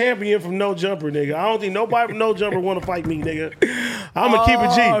 I'm the champion from no jumper, nigga. I don't think nobody from no jumper want to fight me, nigga. I'm gonna keep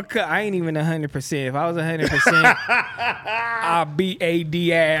it G. Okay, I ain't even 100%. If I was 100%, I'll beat AD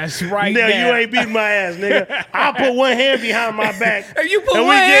ass right No, now. you ain't beating my ass, nigga. I'll put one hand behind my back. If you put and we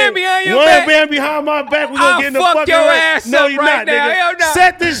one get hand behind your one back, hand behind my back, we gonna I'll get in the fuck fucking your ring. ass No, up you right not, now. nigga. Hell no.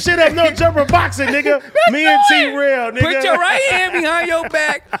 Set this shit up, no jumper boxing, nigga. Me and T Real, nigga. Put your right hand behind your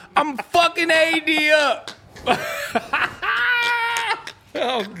back. I'm fucking AD up.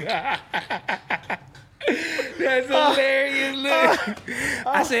 Oh God. That's hilarious. Look.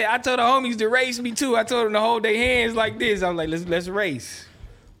 I told the homies to race me too. I told them to hold their hands like this. I was like, let's race.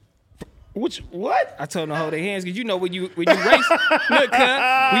 What? I told them to hold their hands because you know when you race, look, cuz,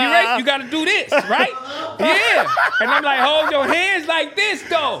 when you race, you gotta do this, right? Yeah. And I'm like, hold your hands like this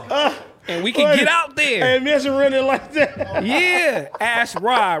though. And we can get out there. And Miss running like that. Yeah, ask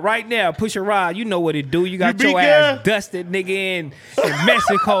Rod right now. Push a Rod. You know what it do. You got You your beat ass Gun? dusted, nigga, in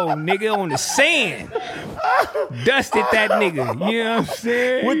Mexico, nigga, on the sand. Dusted that nigga. You know what I'm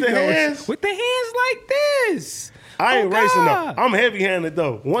saying? With the You know, hands? With the hands like this. I ain't Oh, racing God. though. I'm heavy handed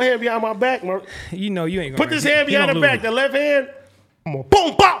though. One hand behind my back. You know you ain't gonna Put this race. hand He behind the gonna back. lose. The left hand. I'm gonna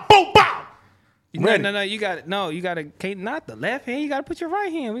boom, bop, boom, bop. Ready. No, you got it. No, you gotta not the left hand. You gotta put your right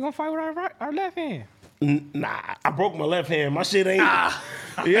hand. We gonna fight with our left hand. Nah, I broke my left hand. My shit ain't.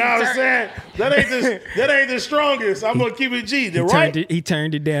 You know what I'm saying? That ain't the strongest. I'm gonna keep it G. The right. He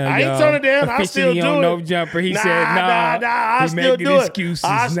turned it down. I ain't y'all. turn it down. I still Officially do on it. No jumper. He said, nah. I he still making do it. excuses.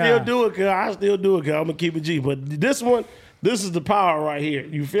 I still Nah. do it, cuz. I still do it, cuz. I'm gonna keep it G. But this one, this is the power right here.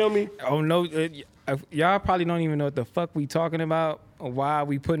 You feel me? Oh no, y'all probably don't even know what the fuck we talking about or why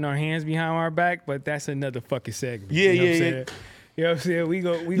we putting our hands behind our back, but that's another fucking segment. Yeah, you know yeah. You know what I'm saying? We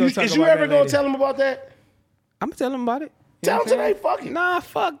go talk about that. Is you ever gonna later. tell him about that? I'm gonna tell him about it. You Tell know him what I'm saying? today. Fuck it. Nah,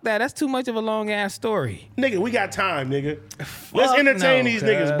 fuck that. That's too much of a long ass story. Nigga, we got time, nigga. Let's entertain these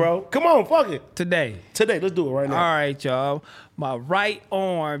niggas, bro. Come on, fuck it. Today, let's do it right now. All right, y'all. My right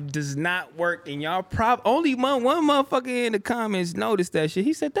arm does not work, and y'all only one motherfucker in the comments noticed that shit.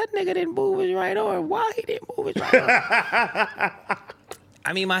 He said that nigga didn't move his right arm. Why he didn't move his right arm?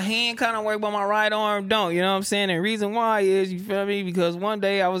 I mean, my hand kind of work, but my right arm don't. You know what I'm saying? And the reason why is, you feel me? Because one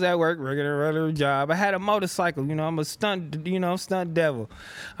day I was at work, regular job. I had a motorcycle. You know, I'm a stunt devil.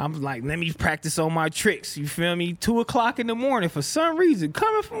 I'm like, let me practice on my tricks. You feel me? 2:00 in the morning for some reason,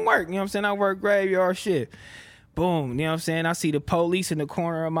 coming from work. You know what I'm saying? I work graveyard shit. Boom, you know what I'm saying? I see the police in the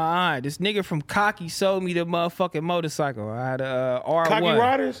corner of my eye. This nigga from Cocky sold me the motherfucking motorcycle. I had a R1. Cocky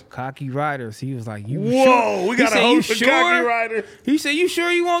Riders? Cocky Riders. He was like, you Whoa, sure? we got a host of Cocky Riders. He said, you sure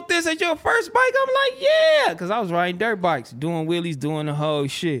you want this at your first bike? I'm like, yeah, because I was riding dirt bikes, doing wheelies, doing the whole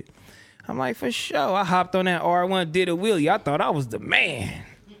shit. I'm like, for sure. I hopped on that R1, did a wheelie. I thought I was the man.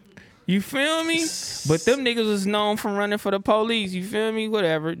 You feel me? But them niggas was known for running for the police. You feel me?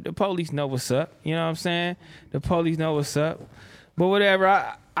 Whatever. The police know what's up. You know what I'm saying? The police know what's up. But whatever.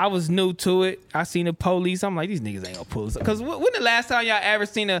 I was new to it. I seen the police. I'm like, these niggas ain't gonna pull us up. Because when the last time y'all ever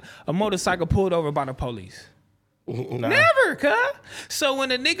seen a motorcycle pulled over by the police? Nah. Never, cuz. So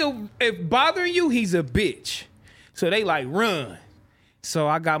when a nigga, if bothering you, he's a bitch. So they like, run. So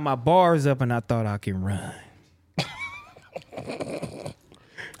I got my bars up and I thought I can run.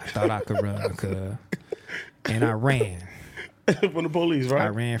 I thought I could run, cuz. And I ran. From the police, right? I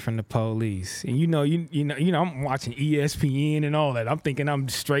ran from the police. And you know, I'm watching ESPN and all that. I'm thinking I'm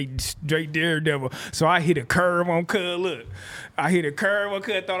straight daredevil. So I hit a curve on cuz. Look. I hit a curve on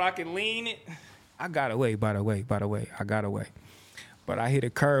cuz, thought I could lean it. I got away, by the way. I got away. But I hit a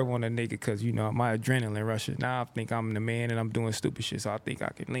curve on a nigga because, you know, my adrenaline rushes. Now I think I'm the man and I'm doing stupid shit. So I think I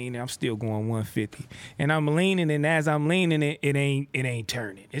can lean it. I'm still going 150. And I'm leaning, and as I'm leaning it ain't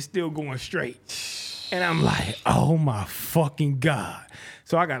turning. It's still going straight. And I'm like, oh my fucking God.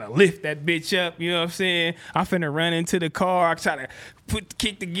 So I gotta lift that bitch up, you know what I'm saying? I'm finna run into the car. I try to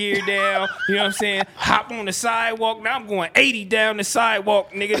kick the gear down, you know what I'm saying? Hop on the sidewalk. Now I'm going 80 down the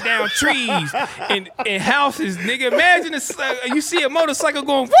sidewalk, nigga, down trees and houses, nigga. Imagine you see a motorcycle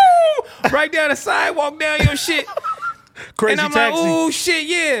going woo right down the sidewalk, down your shit. Crazy and I'm taxi. like, ooh, shit,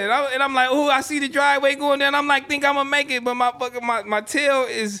 yeah. And I'm like, ooh, I see the driveway going down. I'm like, think I'm gonna make it, but my tail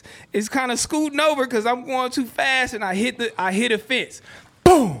is kind of scooting over because I'm going too fast, and I hit a fence.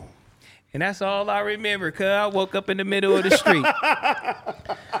 Boom. And that's all I remember, cuz I woke up in the middle of the street.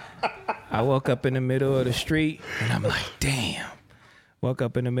 And I'm like, damn. Woke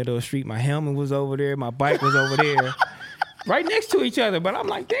up in the middle of the street. My helmet was over there. My bike was over there. Right next to each other. But I'm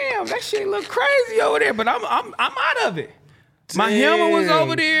like, damn, that shit look crazy over there. But I'm out of it. My helmet was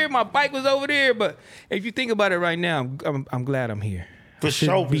over there. My bike was over there. But if you think about it right now, I'm glad I'm here. For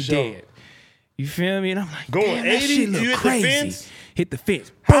sure, for sure. Dead. You feel me? And I'm like, going damn, 80, that shit look you hit crazy. the fence? Hit the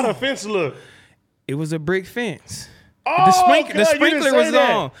fence. How the fence look? It was a brick fence. Oh, the God, sprinkler was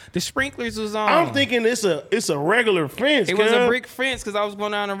that. on. The sprinklers was on. I'm thinking it's a regular fence. It was a brick fence because I was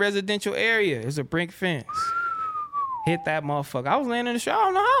going down a residential area. It was a brick fence. Hit that motherfucker. I was laying in the street. I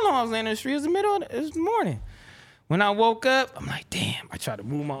don't know how long I was laying in the street. It was the morning. When I woke up, I'm like, damn. I tried to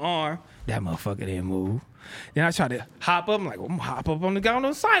move my arm. That motherfucker didn't move. Then I tried to hop up. I'm like, I'm gonna hop up on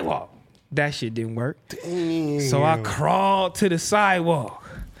the sidewalk. That shit didn't work. Damn. So I crawled to the sidewalk.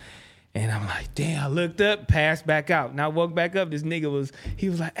 And I'm like, damn, I looked up, passed back out. And I woke back up, this nigga was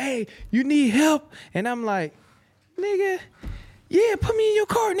like, hey, you need help? And I'm like, nigga, yeah, put me in your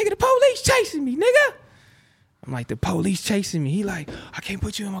car. Nigga, the police chasing me, nigga. I'm like, the police chasing me. He like, I can't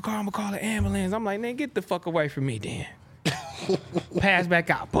put you in my car. I'm gonna call the ambulance. I'm like, nigga, get the fuck away from me then. Pass back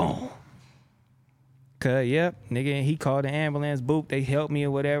out, boom. Cause, yep, nigga, he called the ambulance, boop, they helped me or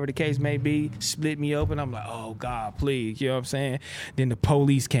whatever the case may be, split me open. I'm like, oh, God, please, you know what I'm saying? Then the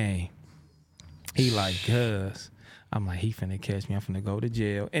police came. He like, cuz. I'm like, he finna catch me. I'm finna go to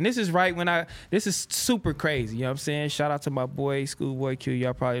jail. And this is right when this is super crazy, you know what I'm saying? Shout out to my boy, Schoolboy Q.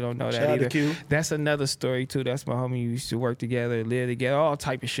 Y'all probably don't know that Shout either. out to Q. That's another story, too. That's my homie. We used to work together, live together, all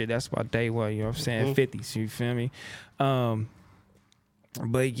type of shit. That's my day one, you know what I'm saying? 50s, you feel me?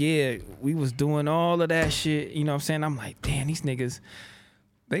 But yeah, we was doing all of that shit, you know what I'm saying? I'm like, damn, these niggas,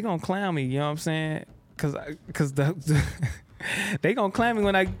 they gonna clown me, you know what I'm saying? Cause they gonna clown me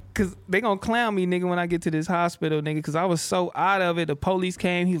nigga, when I get to this hospital, nigga, cause I was so out of it. The police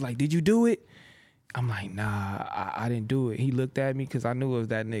came, he was like, did you do it? I'm like, nah, I didn't do it. He looked at me cause I knew it was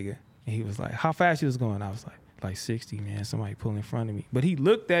that nigga. And And he was like, how fast you was going? I was like 60, man. Somebody pulled in front of me. But he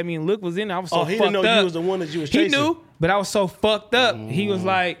looked at me and look was in there. I was so fucked up. Oh, he didn't know you was the one that you was chasing. He knew, but I was so fucked up. He was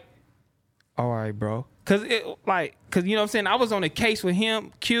like, all right, bro. Cause you know what I'm saying? I was on a case with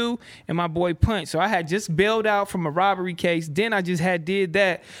him, Q, and my boy Punch. So I had just bailed out from a robbery case. Then I just did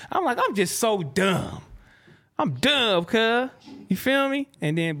that. I'm like, I'm just so dumb. I'm dumb, cuz. You feel me?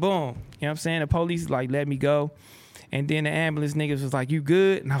 And then boom. You know what I'm saying? The police like let me go. And then the ambulance niggas was like, you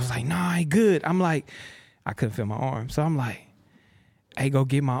good? And I was like, nah, I ain't good. I'm like, I couldn't feel my arm. So I'm like, hey, go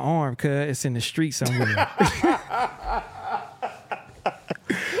get my arm, cuz it's in the street somewhere.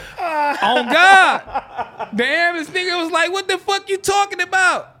 Oh God. The ambulance nigga was like, what the fuck you talking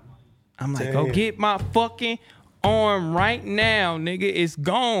about? I'm like, go get my fucking arm right now, nigga. It's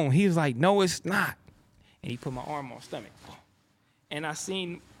gone. He was like, no, it's not. And he put my arm on my stomach. And I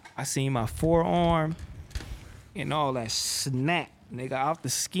seen my forearm and all that snap, nigga, off the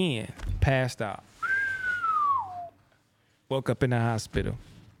skin. Passed out. Woke up in the hospital.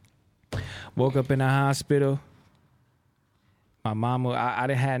 My mama, I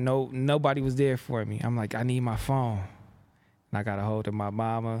didn't have nobody was there for me. I'm like, I need my phone. And I got a hold of my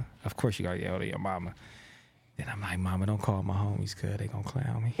mama. Of course you got to get a hold of your mama. Then I'm like, mama, don't call my homies, cuz they gonna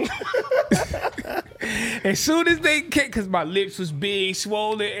clown me. As soon as they came, because my lips was big,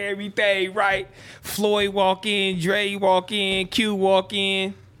 swollen, everything, right? Floyd walk in, Dre walk in, Q walk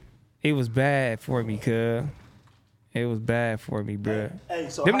in. It was bad for me, cuz. It was bad for me, bruh. Hey,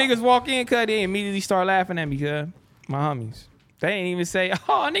 so them niggas walk in, cuz they immediately start laughing at me, cuz. My homies. They ain't even say,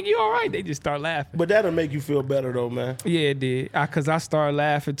 oh, nigga, you all right? They just start laughing. But that'll make you feel better, though, man. Yeah, it did. Because I started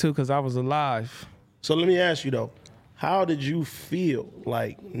laughing, too, because I was alive. So let me ask you, though. How did you feel,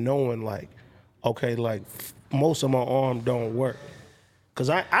 like, knowing, like, okay, like, most of my arm don't work?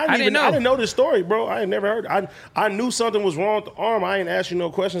 Because I didn't know this story, bro. I ain't never heard it. I knew something was wrong with the arm. I ain't asked you no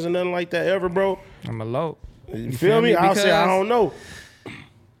questions or nothing like that ever, bro. I'm a low. You feel me? I'll say I don't know.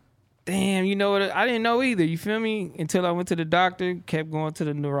 Damn, you know what? I didn't know either. You feel me? Until I went to the doctor, kept going to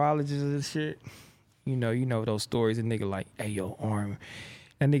the neurologist and shit. You know those stories. A nigga like, hey, your arm.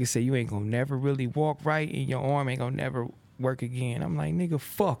 That nigga say you ain't gonna never really walk right and your arm ain't gonna never work again. I'm like, nigga,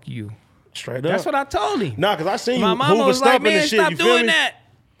 fuck you. Straight up. That's what I told him. Nah, because I seen you my mama hooving was like, stumping man, and shit. stop You feel doing me? that.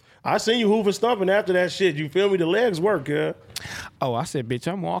 I seen you hooving stumping after that shit. You feel me? The legs work, yeah. Oh, I said, bitch,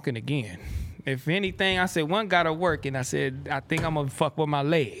 I'm walking again. If anything, I said, one gotta work. And I said, I think I'm gonna fuck with my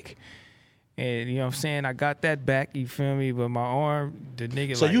leg. And you know what I'm saying? I got that back, you feel me? But my arm, the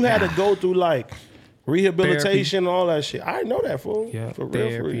nigga So like, you had to go through like rehabilitation and all that shit. I didn't know that, fool. Yeah, for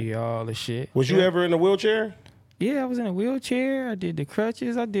therapy, real. all the shit. Was you ever in a wheelchair? Yeah, I was in a wheelchair. I did the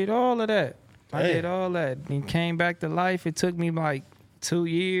crutches. I did all of that. I did all that. And came back to life. It took me like 2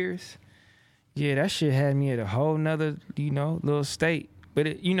 years. Yeah, that shit had me at a whole nother, little state. But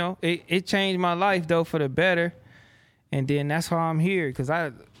it changed my life though for the better. And then that's why I'm here. Because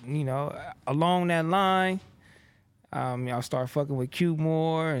along that line, I start fucking with Q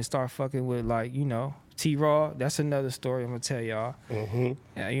more and start fucking with T-Raw. That's another story I'm going to tell y'all.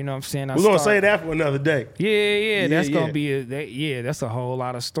 Mm-hmm. You know what I'm saying? We're going to say that for another day. Yeah. That's going to be that's a whole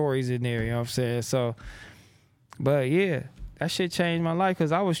lot of stories in there. You know what I'm saying? So, but yeah, that shit changed my life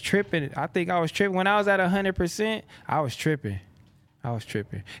because I was tripping. I think I was tripping. When I was at 100%, I was tripping.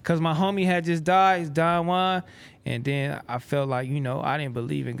 Because my homie had just died, it's Don Juan. And then I felt like, I didn't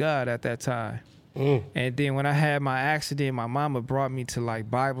believe in God at that time. And then when I had my accident, my mama brought me to like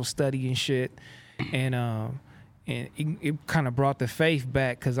Bible study and shit. And it kind of brought the faith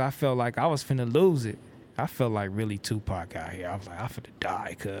back because I felt like I was finna lose it. I felt like really Tupac out here. I was like, I finna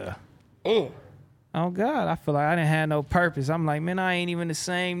die, cuz. Oh, God, I feel like I didn't have no purpose. I'm like, man, I ain't even the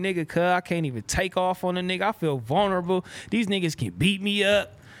same nigga, cuz. I can't even take off on a nigga. I feel vulnerable. These niggas can beat me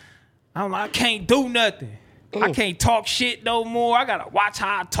up. I'm like, I can't do nothing. I can't talk shit no more. I gotta watch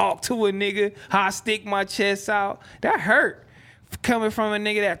how I talk to a nigga, how I stick my chest out. That hurt. Coming from a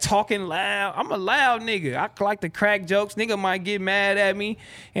nigga that talking loud. I'm a loud nigga. I like to crack jokes. Nigga might get mad at me.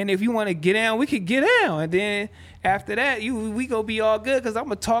 And if you want to get down, we could get down. And then after that, we gonna be all good because I'm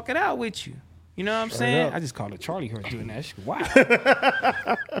gonna talk it out with you. You know what I'm saying? I just called it Charlie Horse doing that shit. Wow.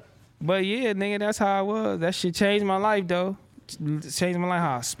 But yeah, nigga, that's how I was. That shit changed my life, though. Changed my life,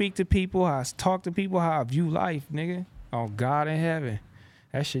 how I speak to people, how I talk to people, how I view life, nigga. On God in heaven.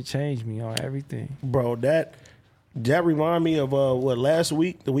 That shit changed me on everything. Bro, that remind me of last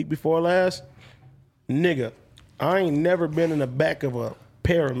week, the week before last? Nigga, I ain't never been in the back of a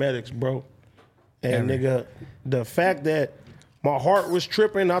paramedics, bro. And nigga, the fact that my heart was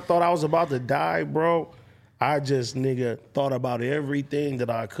tripping, I thought I was about to die, bro. I just, nigga, thought about everything that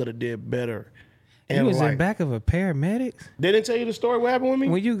I could have did better. And you was like, in back of a paramedic they didn't tell you the story what happened with me?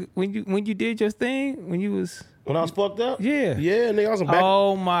 when you did your thing when you was When I was fucked up? Yeah. Yeah, nigga, I was in back.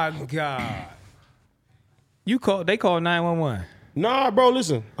 Oh my God. They called 911. Nah, bro,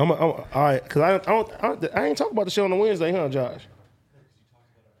 listen. I'm all right, because I ain't talking about the shit on the Wednesday, huh, Josh?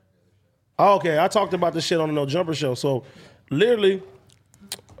 Oh, okay, I talked about this shit on the No Jumper show. So, literally,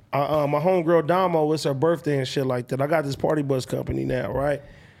 my homegirl Damo, it's her birthday and shit like that. I got this party bus company now, right?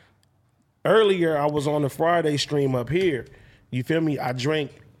 Earlier, I was on the Friday stream up here. You feel me? I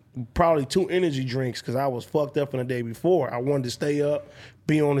drank probably 2 energy drinks because I was fucked up from the day before. I wanted to stay up,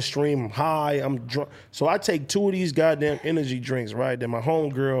 be on the stream. I'm high, I'm drunk. So I take 2 of these goddamn energy drinks, right? Then my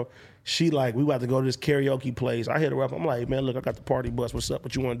homegirl, she like, we about to go to this karaoke place. I hit her up. I'm like, man, look, I got the party bus. What's up?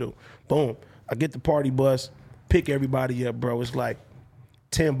 What you want to do? Boom. I get the party bus, pick everybody up, bro. It's like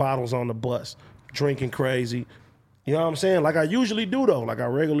 10 bottles on the bus, drinking crazy. You know what I'm saying? Like I usually do, though. Like I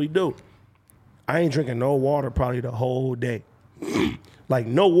regularly do. I ain't drinking no water probably the whole day. Like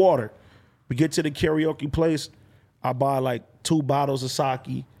no water. We get to the karaoke place. I buy like 2 bottles of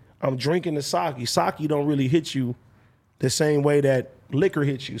sake. I'm drinking the sake. Sake don't really hit you the same way that liquor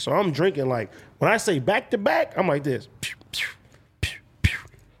hits you. So I'm drinking like, when I say back to back, I'm like this.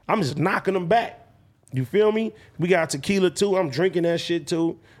 I'm just knocking them back. You feel me? We got tequila too. I'm drinking that shit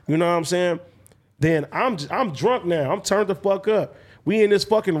too. You know what I'm saying? Then I'm drunk now. I'm turned the fuck up. We in this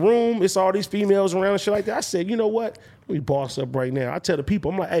fucking room. It's all these females around and shit like that. I said, you know what? Let me boss up right now. I tell the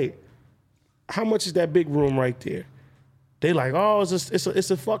people, I'm like, hey, how much is that big room right there? They like, oh,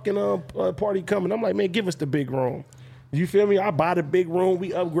 it's a fucking party coming. I'm like, man, give us the big room. You feel me? I buy the big room.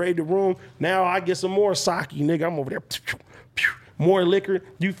 We upgrade the room. Now I get some more sake, nigga. I'm over there. More liquor.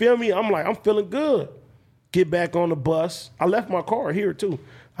 You feel me? I'm like, I'm feeling good. Get back on the bus. I left my car here too.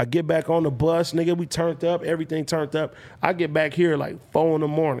 I get back on the bus, nigga. We turned up. Everything turned up. I get back here like 4 in the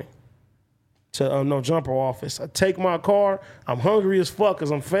morning to No Jumper office. I take my car. I'm hungry as fuck because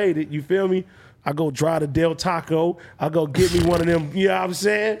I'm faded. You feel me? I go drive to Del Taco. I go get me one of them, you know what I'm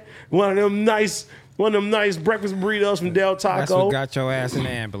saying? One of them nice breakfast burritos from Del Taco. That's what got your ass in the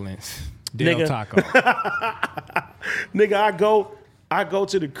ambulance. Del Taco. Nigga, I go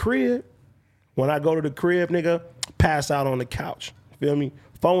to the crib. When I go to the crib, nigga, pass out on the couch. Feel me?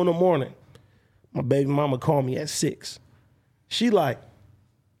 4 in the morning. My baby mama called me at 6. She like,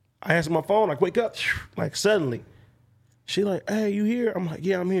 I answer my phone, like, wake up. Like, suddenly. She like, hey, you here? I'm like,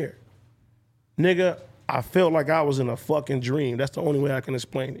 yeah, I'm here. Nigga, I felt like I was in a fucking dream. That's the only way I can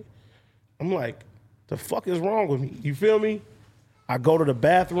explain it. I'm like, the fuck is wrong with me? You feel me? I go to the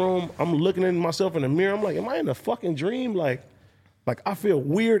bathroom. I'm looking at myself in the mirror. I'm like, am I in a fucking dream? Like I feel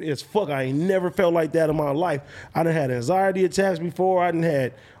weird as fuck. I ain't never felt like that in my life. I done had anxiety attacks before. I done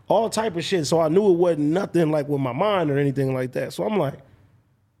had all type of shit. So I knew it wasn't nothing like with my mind or anything like that. So I'm like,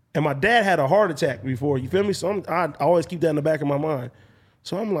 and my dad had a heart attack before. You feel me? So I always keep that in the back of my mind.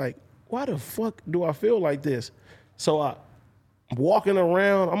 So I'm like, why the fuck do I feel like this? So I'm walking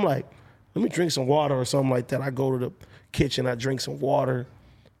around. I'm like, let me drink some water or something like that. I go to the kitchen. I drink some water.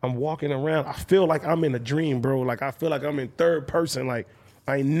 I'm walking around. I feel like I'm in a dream, bro. Like, I feel like I'm in third person. Like,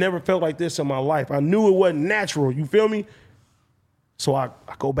 I ain't never felt like this in my life. I knew it wasn't natural. You feel me? So I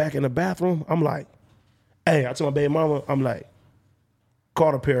go back in the bathroom. I'm like, hey, I tell my baby mama, I'm like,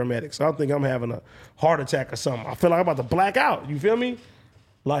 call the paramedics. I think I'm having a heart attack or something. I feel like I'm about to black out. You feel me?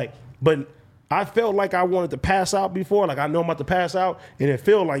 Like, but I felt like I wanted to pass out before. Like, I know I'm about to pass out. And it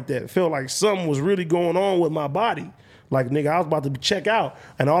felt like that. It felt like something was really going on with my body. Like, nigga, I was about to check out.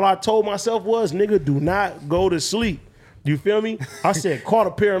 And all I told myself was, nigga, do not go to sleep. You feel me? I said, call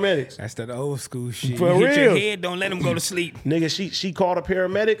the paramedics. That's that old school shit. For you hit your real. head, don't let them go to sleep. Nigga, she called the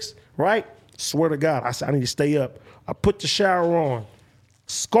paramedics, right? Swear to God, I said, I need to stay up. I put the shower on.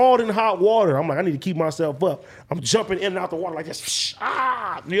 Scalding hot water. I'm like, I need to keep myself up. I'm jumping in and out the water like this.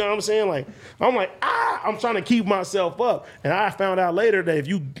 Ah, you know what I'm saying? Like, I'm like, I'm trying to keep myself up. And I found out later that if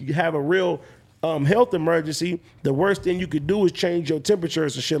you have a real health emergency, the worst thing you could do is change your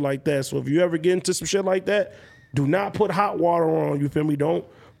temperatures and shit like that. So if you ever get into some shit like that, do not put hot water on, you feel me? Don't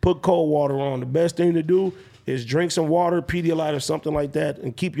put cold water on. The best thing to do is drink some water, Pedialyte or something like that,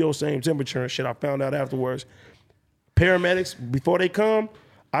 and keep your same temperature and shit. I found out afterwards. Paramedics, before they come,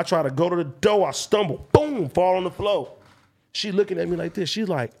 I try to go to the door, I stumble, boom, fall on the floor. She looking at me like this. She's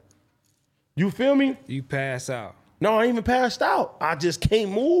like, you feel me? You pass out. No, I ain't even passed out. I just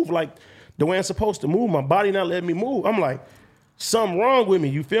can't move like the way I'm supposed to move. My body not letting me move. I'm like, something wrong with me,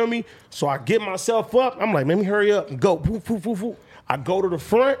 you feel me? So I get myself up. I'm like, let me hurry up and go. I go to the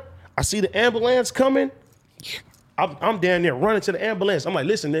front. I see the ambulance coming. I'm down there running to the ambulance. I'm like,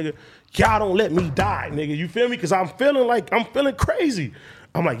 listen, nigga, y'all don't let me die, nigga. You feel me? Because I'm feeling crazy.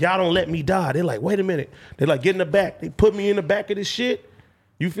 I'm like, y'all don't let me die. They're like, wait a minute. They're like, get in the back. They put me in the back of this shit.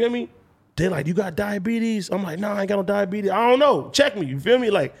 You feel me? They're like, you got diabetes? I'm like, nah, I ain't got no diabetes. I don't know. Check me. You feel me?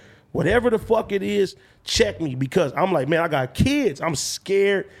 Like, whatever the fuck it is, check me. Because I'm like, man, I got kids. I'm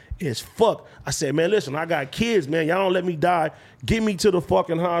scared as fuck. I said, man, listen, I got kids, man. Y'all don't let me die. Get me to the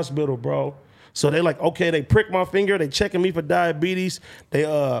fucking hospital, bro. So they like, okay, they prick my finger. They checking me for diabetes. They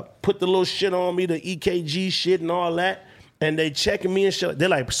put the little shit on me, the EKG shit and all that. And they checking me and shit. They're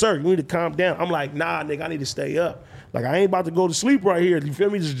like, sir, you need to calm down. I'm like, nah, nigga, I need to stay up. Like, I ain't about to go to sleep right here. You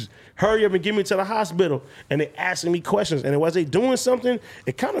feel me? Just hurry up and get me to the hospital. And they asking me questions. And as they doing something,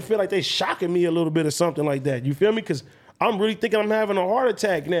 it kind of feel like they shocking me a little bit or something like that. You feel me? Because I'm really thinking I'm having a heart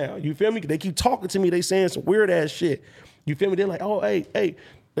attack now. You feel me? They keep talking to me. They saying some weird ass shit. You feel me? They're like, oh, hey.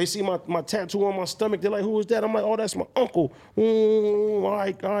 They see my tattoo on my stomach. They're like, who is that? I'm like, oh, that's my uncle. All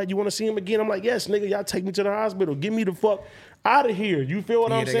right. You want to see him again? I'm like, yes, nigga. Y'all take me to the hospital. Get me the fuck out of here. You feel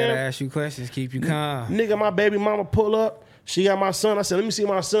what I'm saying? They gotta ask you questions. Keep you calm. Nigga, my baby mama pull up. She got my son. I said, let me see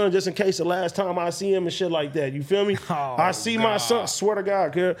my son just in case the last time I see him and shit like that. You feel me? Oh, I see my son. Swear to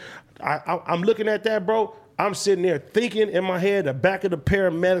God, kid. I'm looking at that, bro. I'm sitting there thinking in my head, the back of the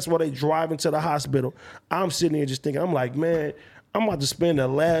paramedics while they driving to the hospital. I'm sitting there just thinking, I'm like, man, I'm about to spend the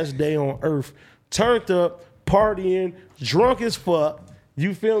last day on earth turned up, partying, drunk as fuck.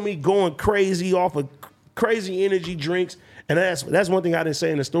 You feel me? Going crazy off of crazy energy drinks. And that's one thing I didn't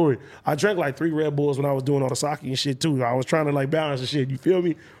say in the story. I drank like 3 Red Bulls when I was doing all the sake and shit too. I was trying to like balance the shit. You feel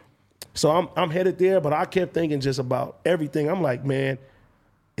me? So I'm headed there, but I kept thinking just about everything. I'm like, man,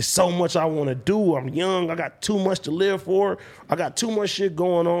 it's so much I want to do. I'm young. I got too much to live for. I got too much shit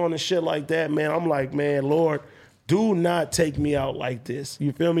going on and shit like that, man. I'm like, man, Lord, do not take me out like this.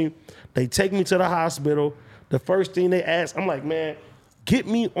 You feel me? They take me to the hospital. The first thing they ask, I'm like, man, get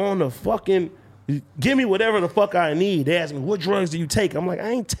me on the fucking, give me whatever the fuck I need. They ask me, what drugs do you take? I'm like, I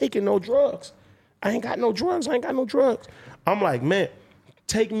ain't taking no drugs. I ain't got no drugs. I'm like, man,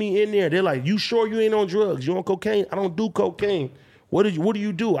 take me in there. They're like, you sure you ain't on drugs? You on cocaine? I don't do cocaine. What do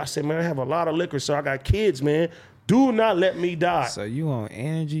you do? I said, man, I have a lot of liquor, so I got kids, man. Do not let me die. So you on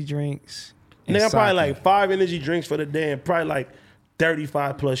energy drinks? Nigga, probably like 5 energy drinks for the day and probably like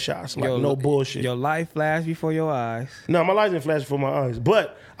 35 plus shots. Like, no bullshit. Your life flashed before your eyes. No, my life didn't flash before my eyes.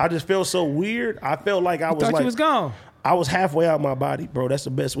 But I just felt so weird. I felt like I was thought like, you was gone. I was halfway out my body, bro. That's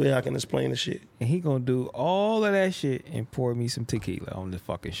the best way I can explain the shit. And he gonna do all of that shit and pour me some tequila on the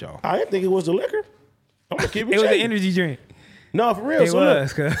fucking show. I didn't think it was the liquor. I'm gonna keep it. It was an energy drink. No, for real. It so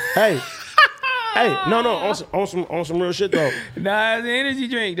was. Look, hey, no, on some real shit though. Nah, it's an energy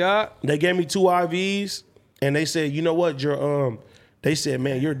drink, dog. They gave me 2 IVs, and they said, you know what, they said,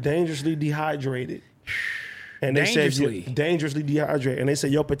 man, you're dangerously dehydrated. And they said you're dangerously dehydrated. And they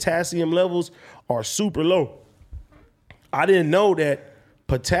said your potassium levels are super low. I didn't know that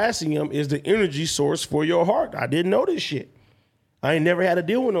potassium is the energy source for your heart. I didn't know this shit. I ain't never had to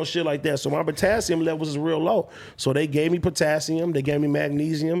deal with no shit like that. So my potassium levels is real low. So they gave me potassium, they gave me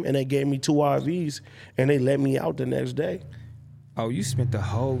magnesium, and they gave me 2 IVs, and they let me out the next day. Oh, you spent the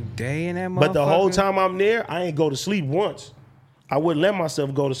whole day in that motherfucker? But the whole time I'm there, I ain't go to sleep once. I wouldn't let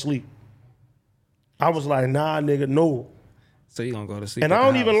myself go to sleep. I was like, nah, nigga, no. So you gonna go to sleep? And I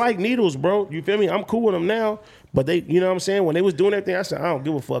don't even like needles, bro. You feel me? I'm cool with them now. But they, you know what I'm saying? When they was doing everything, I said, I don't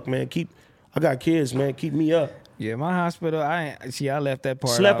give a fuck, man. I got kids, man. Keep me up. Yeah, my hospital, I left that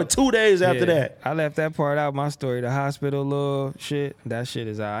part Slept out. for 2 days after that. I left that part out, my story. The hospital little shit, that shit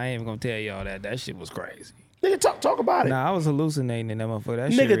is out. I ain't even gonna tell y'all that. That shit was crazy. Nigga, talk about it. Nah, I was hallucinating in that motherfucker.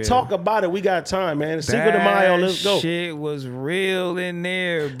 That shit Nigga, real. talk about it. We got time, man. The Cinco de Mayo, let's go. That shit was real in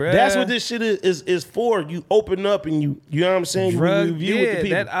there, bro. That's what this shit is for. You open up and you know what I'm saying? You review with the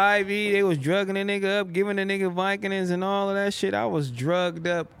people. That IV, they was drugging the nigga up, giving the nigga Vicodins and all of that shit. I was drugged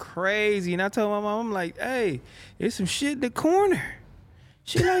up crazy. And I told my mom, I'm like, hey, there's some shit in the corner.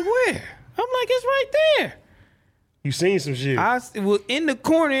 She like, where? I'm like, it's right there. You seen some shit. I was in the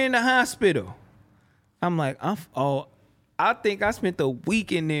corner in the hospital. I'm like, I think I spent a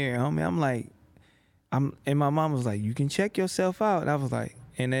week in there, homie. I'm like, and my mom was like, you can check yourself out. And I was like,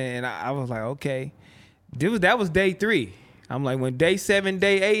 and then I was like, okay. That was day 3. I'm like, when day 7,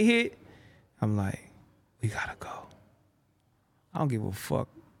 day 8 hit, I'm like, we gotta go. I don't give a fuck.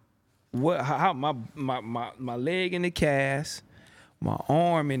 How my leg in the cast, my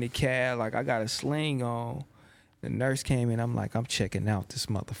arm in the cast, like I got a sling on. The nurse came in, I'm like, I'm checking out this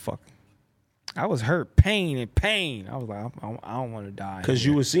motherfucker. I was hurt, pain. I was like, I don't want to die. Because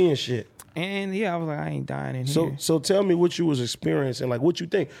you was seeing shit. And yeah, I was like, I ain't dying in here. So tell me what you was experiencing, like what you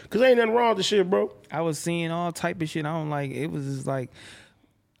think, cause ain't nothing wrong with the shit, bro. I was seeing all type of shit. I don't like. It was just like,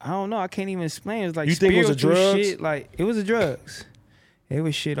 I don't know. I can't even explain. It was like You think it was the spiritual drugs? shit. Like it was the drugs. It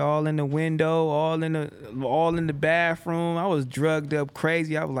was shit all in the window, all in the bathroom. I was drugged up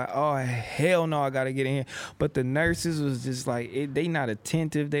crazy. I was like, oh hell no, I gotta get in here. But the nurses was just like, they not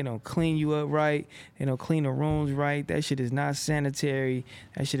attentive. They don't clean you up right. They don't clean the rooms right. That shit is not sanitary.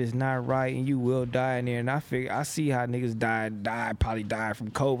 That shit is not right, and you will die in there. And I see how niggas probably died from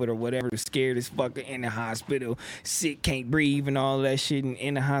COVID or whatever. Scared as fuck in the hospital, sick, can't breathe, and all of that shit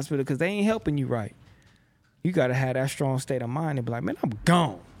in the hospital because they ain't helping you right. You gotta have that strong state of mind and be like, man, I'm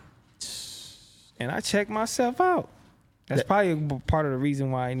gone. And I checked myself out. That's probably part of the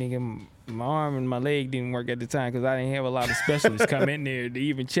reason why, nigga, my arm and my leg didn't work at the time because I didn't have a lot of specialists come in there to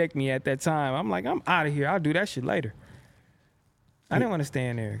even check me at that time. I'm like, I'm out of here. I'll do that shit later. I didn't want to stay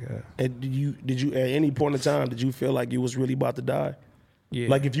in there. And did you at any point in time did you feel like you was really about to die? Yeah.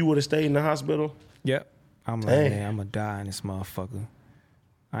 Like if you would have stayed in the hospital? Yep. I'm like, Dang. man, I'm gonna die in this motherfucker.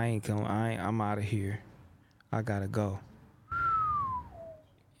 I'm out of here. I gotta go.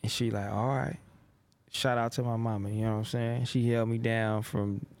 And she like, all right. Shout out to my mama, you know what I'm saying? She held me down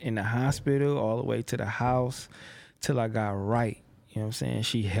from in the hospital all the way to the house till I got right. You know what I'm saying?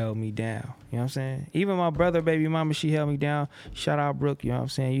 She held me down. You know what I'm saying? Even my brother, baby mama, she held me down. Shout out Brooke, you know what I'm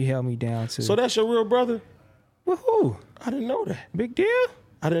saying? You held me down too. So that's your real brother? Woohoo. I didn't know that. Big deal?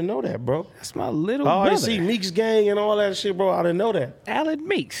 I didn't know that, bro. That's my little I brother. always see Meeks Gang and all that shit, bro. I didn't know that. Alan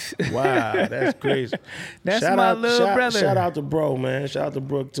Meeks. Wow, that's crazy. That's my little brother. Shout out to bro, man. Shout out to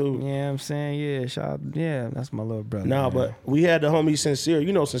Brooke too. Yeah, you know what I'm saying? Yeah, that's my little brother. Nah, man. but we had the homie Sincere.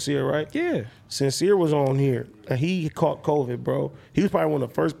 You know Sincere, right? Yeah. Sincere was on here, and he caught COVID, bro. He was probably one of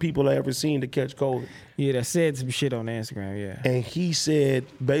the first people I ever seen to catch COVID. Yeah, that said some shit on Instagram, yeah. And he said,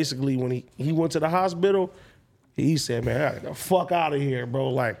 basically, when he went to the hospital, he said, man, I got the fuck out of here, bro.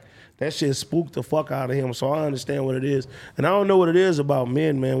 Like, that shit spooked the fuck out of him. So I understand what it is. And I don't know what it is about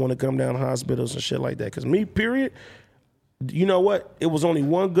men, man, when it come down to hospitals and shit like that. Because me, period, you know what? It was only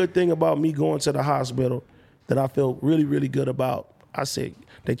one good thing about me going to the hospital that I felt really, really good about. I said,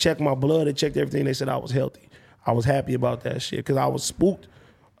 they checked my blood, they checked everything, they said I was healthy. I was happy about that shit because I was spooked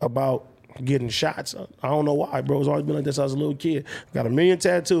about getting shots. I don't know why, bro. It's always been like this since I was a little kid. Got a million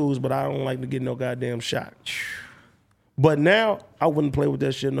tattoos, but I don't like to get no goddamn shot. But now, I wouldn't play with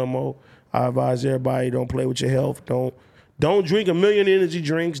that shit no more. I advise everybody, don't play with your health. Don't drink a million energy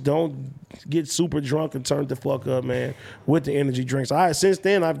drinks. Don't get super drunk and turn the fuck up, man, with the energy drinks. Since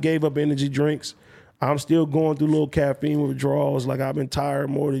then, I've gave up energy drinks. I'm still going through little caffeine withdrawals. Like, I've been tired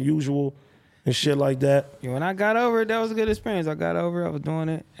more than usual and shit like that. Yeah, when I got over it, that was a good experience. I got over it. I was doing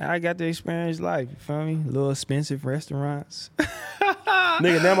it. I got to experience life. You feel me? Little expensive restaurants.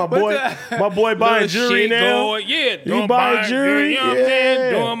 Nigga, now my boy buying jewelry now. Doing buying jewelry? You know what I'm saying?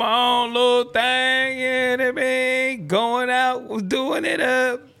 Yeah. Doing my own little thing. You know what I mean? Going out, doing it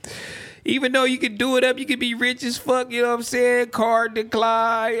up. Even though you could do it up, you could be rich as fuck, you know what I'm saying? Card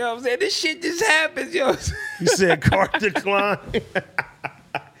decline, you know what I'm saying? This shit just happens, yo. You said card decline.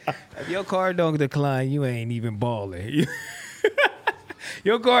 If your card don't decline, you ain't even balling.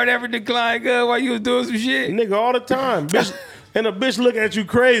 Your card ever declined good while you was doing some shit? Nigga, all the time. Bitch, and a bitch looking at you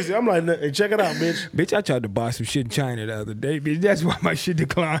crazy. I'm like, hey, check it out, bitch. Bitch, I tried to buy some shit in China the other day, bitch. That's why my shit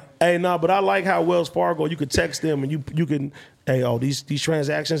declined. Hey, nah, but I like how Wells Fargo, you could text them and you can, hey, these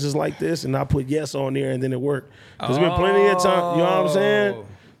transactions is like this, and I put yes on there and then it worked. There's been plenty of time, you know what I'm saying?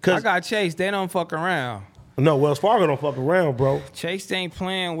 I got Chase. They don't fuck around. No, Wells Fargo don't fuck around, bro. Chase ain't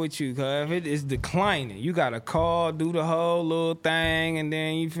playing with you, cuz if it is declining, you gotta call, do the whole little thing, and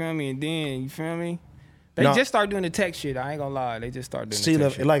then you feel me, They just start doing the text shit. I ain't gonna lie, they just start doing the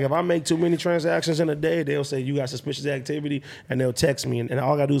text shit. Like if I make too many transactions in a day, they'll say you got suspicious activity, and they'll text me, and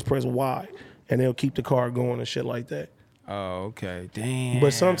all I gotta do is press Y, and they'll keep the card going and shit like that. Oh, okay, damn.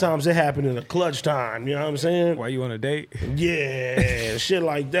 But sometimes it happen in a clutch time. You know what I'm saying? Why you on a date? Yeah, shit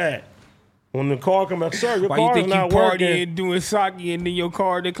like that. When the car come out, sir, your Why you car is think you not working. partying, doing sake, and then your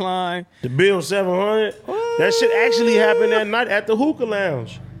car decline? The bill $700. That shit actually happened that night at the hookah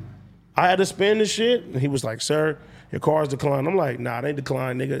lounge. I had to spend the shit, and he was like, "Sir, your car's declined." I'm like, "Nah, it ain't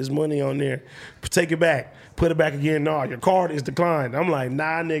declined, nigga. There's money on there. Take it back. Put it back again. No, your card is declined." I'm like,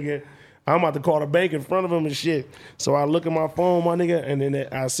 "Nah, nigga. I'm about to call the bank in front of him and shit." So I look at my phone, my nigga, and then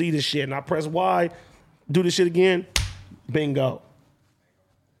I see this shit, and I press Y, do this shit again, bingo.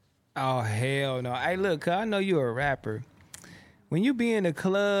 Oh, hell no. Hey, look, I know you're a rapper. When you be in the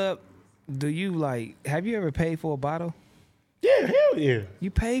club, have you ever paid for a bottle? Yeah, hell yeah.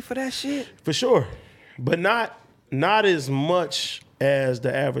 You pay for that shit? For sure. But not as much as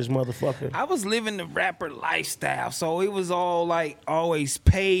the average motherfucker? I was living the rapper lifestyle, so it was all like always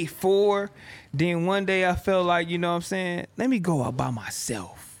paid for. Then one day I felt like, you know what I'm saying, let me go out by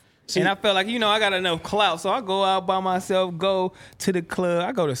myself. And I felt like, you know, I got enough clout, so I go out by myself, go to the club.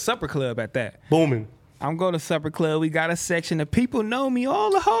 I go to Supper Club at that. Booming. I'm going to Supper Club. We got a section of people know me,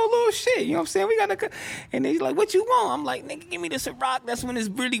 all the whole little shit. You know what I'm saying? We got and they's like, what you want? I'm like, nigga, give me this Ciroc. That's when it's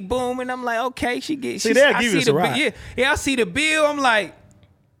really booming. I'm like, okay, they'll give you Ciroc. Yeah, I see the bill. I'm like,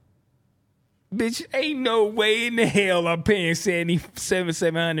 bitch, ain't no way in the hell I'm paying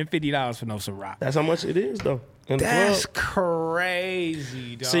 $750 for no Ciroc. That's how much it is, though. That's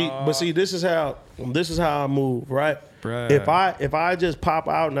crazy, dog. See, this is how I move, right? Bruh. If I just pop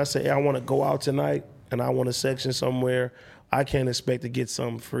out and I say, hey, I want to go out tonight and I want a section somewhere, I can't expect to get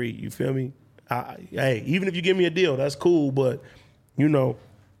something free. You feel me? Hey, even if you give me a deal, that's cool, but you know,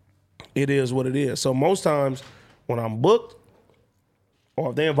 it is what it is. So most times when I'm booked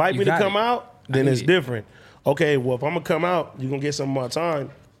or if they invite me to come out, then it's different. Okay, well, if I'm gonna come out, you're gonna get some of my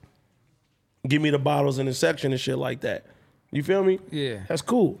time. Give me the bottles in the section and shit like that. You feel me? Yeah. That's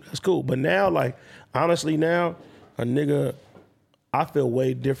cool. That's cool. But now, like, honestly now, a nigga, I feel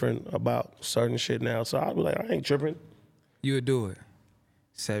way different about certain shit now. So I'll be like, I ain't tripping. You would do it.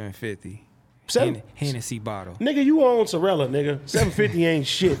 $750. Hennessy bottle. Nigga, you own Sorella, nigga. $750 ain't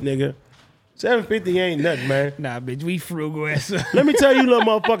shit, nigga. $750 ain't nothing, man. Nah, bitch, we frugal ass. Let me tell you little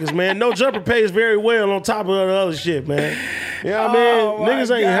motherfuckers, man. No Jumper pays very well on top of the other shit, man. You know what I mean?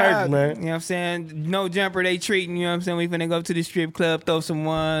 Niggas ain't hurting, man. You know what I'm saying? No Jumper, they treating, you know what I'm saying? We finna go to the strip club, throw some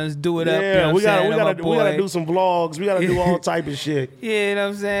ones, do it up. You know what I'm saying? We gotta do some vlogs. We gotta do all type of shit. Yeah, you know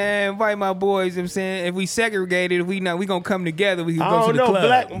what I'm saying? Invite my boys, you know what I'm saying? If we segregated, if we gonna come together, we can go to the club.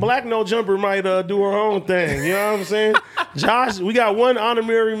 I don't know, Black No Jumper might do her own thing. You know what I'm saying? Josh, we got one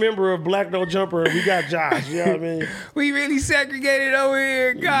honorary member of Black No Jumper, and we got Josh. You know what I mean? We really segregated over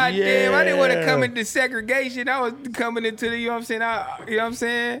here. God damn, I didn't want to come into segregation. I was coming into the, you know what I'm saying? You know what I'm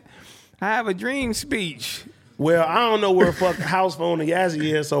saying? I have a dream speech. Well, I don't know where fuck House Phone and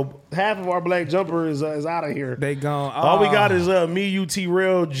Yazzie is, so half of our Black Jumper is out of here. They gone. All we got is me, you,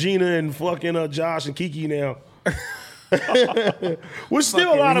 T-Rail, Gina, and fucking Josh and Kiki now. We're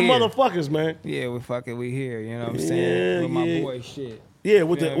still a lot of motherfuckers, man. Yeah, we here. You know what I'm saying? With my boy shit. Yeah,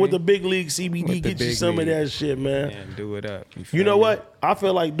 with the big league CBD, get you some of that shit, man. And do it up. You know what? I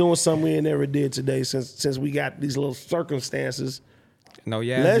feel like doing something we ain't never did today since we got these little circumstances. No,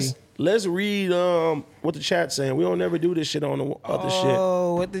 yeah. Let's read what the chat's saying. We don't never do this shit on the other shit.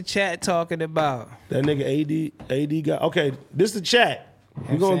 Oh, what the chat talking about? That nigga AD got. Okay, this the chat.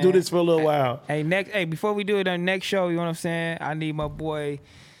 We're gonna do this for a little while. Hey, before we do it on the next show, you know what I'm saying? I need my boys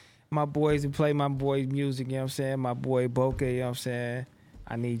to play my boy's music, you know what I'm saying? My boy Boca, you know what I'm saying?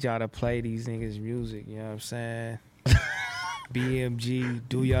 I need y'all to play these niggas' music, you know what I'm saying? BMG,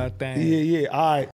 do y'all thing. Yeah, all right.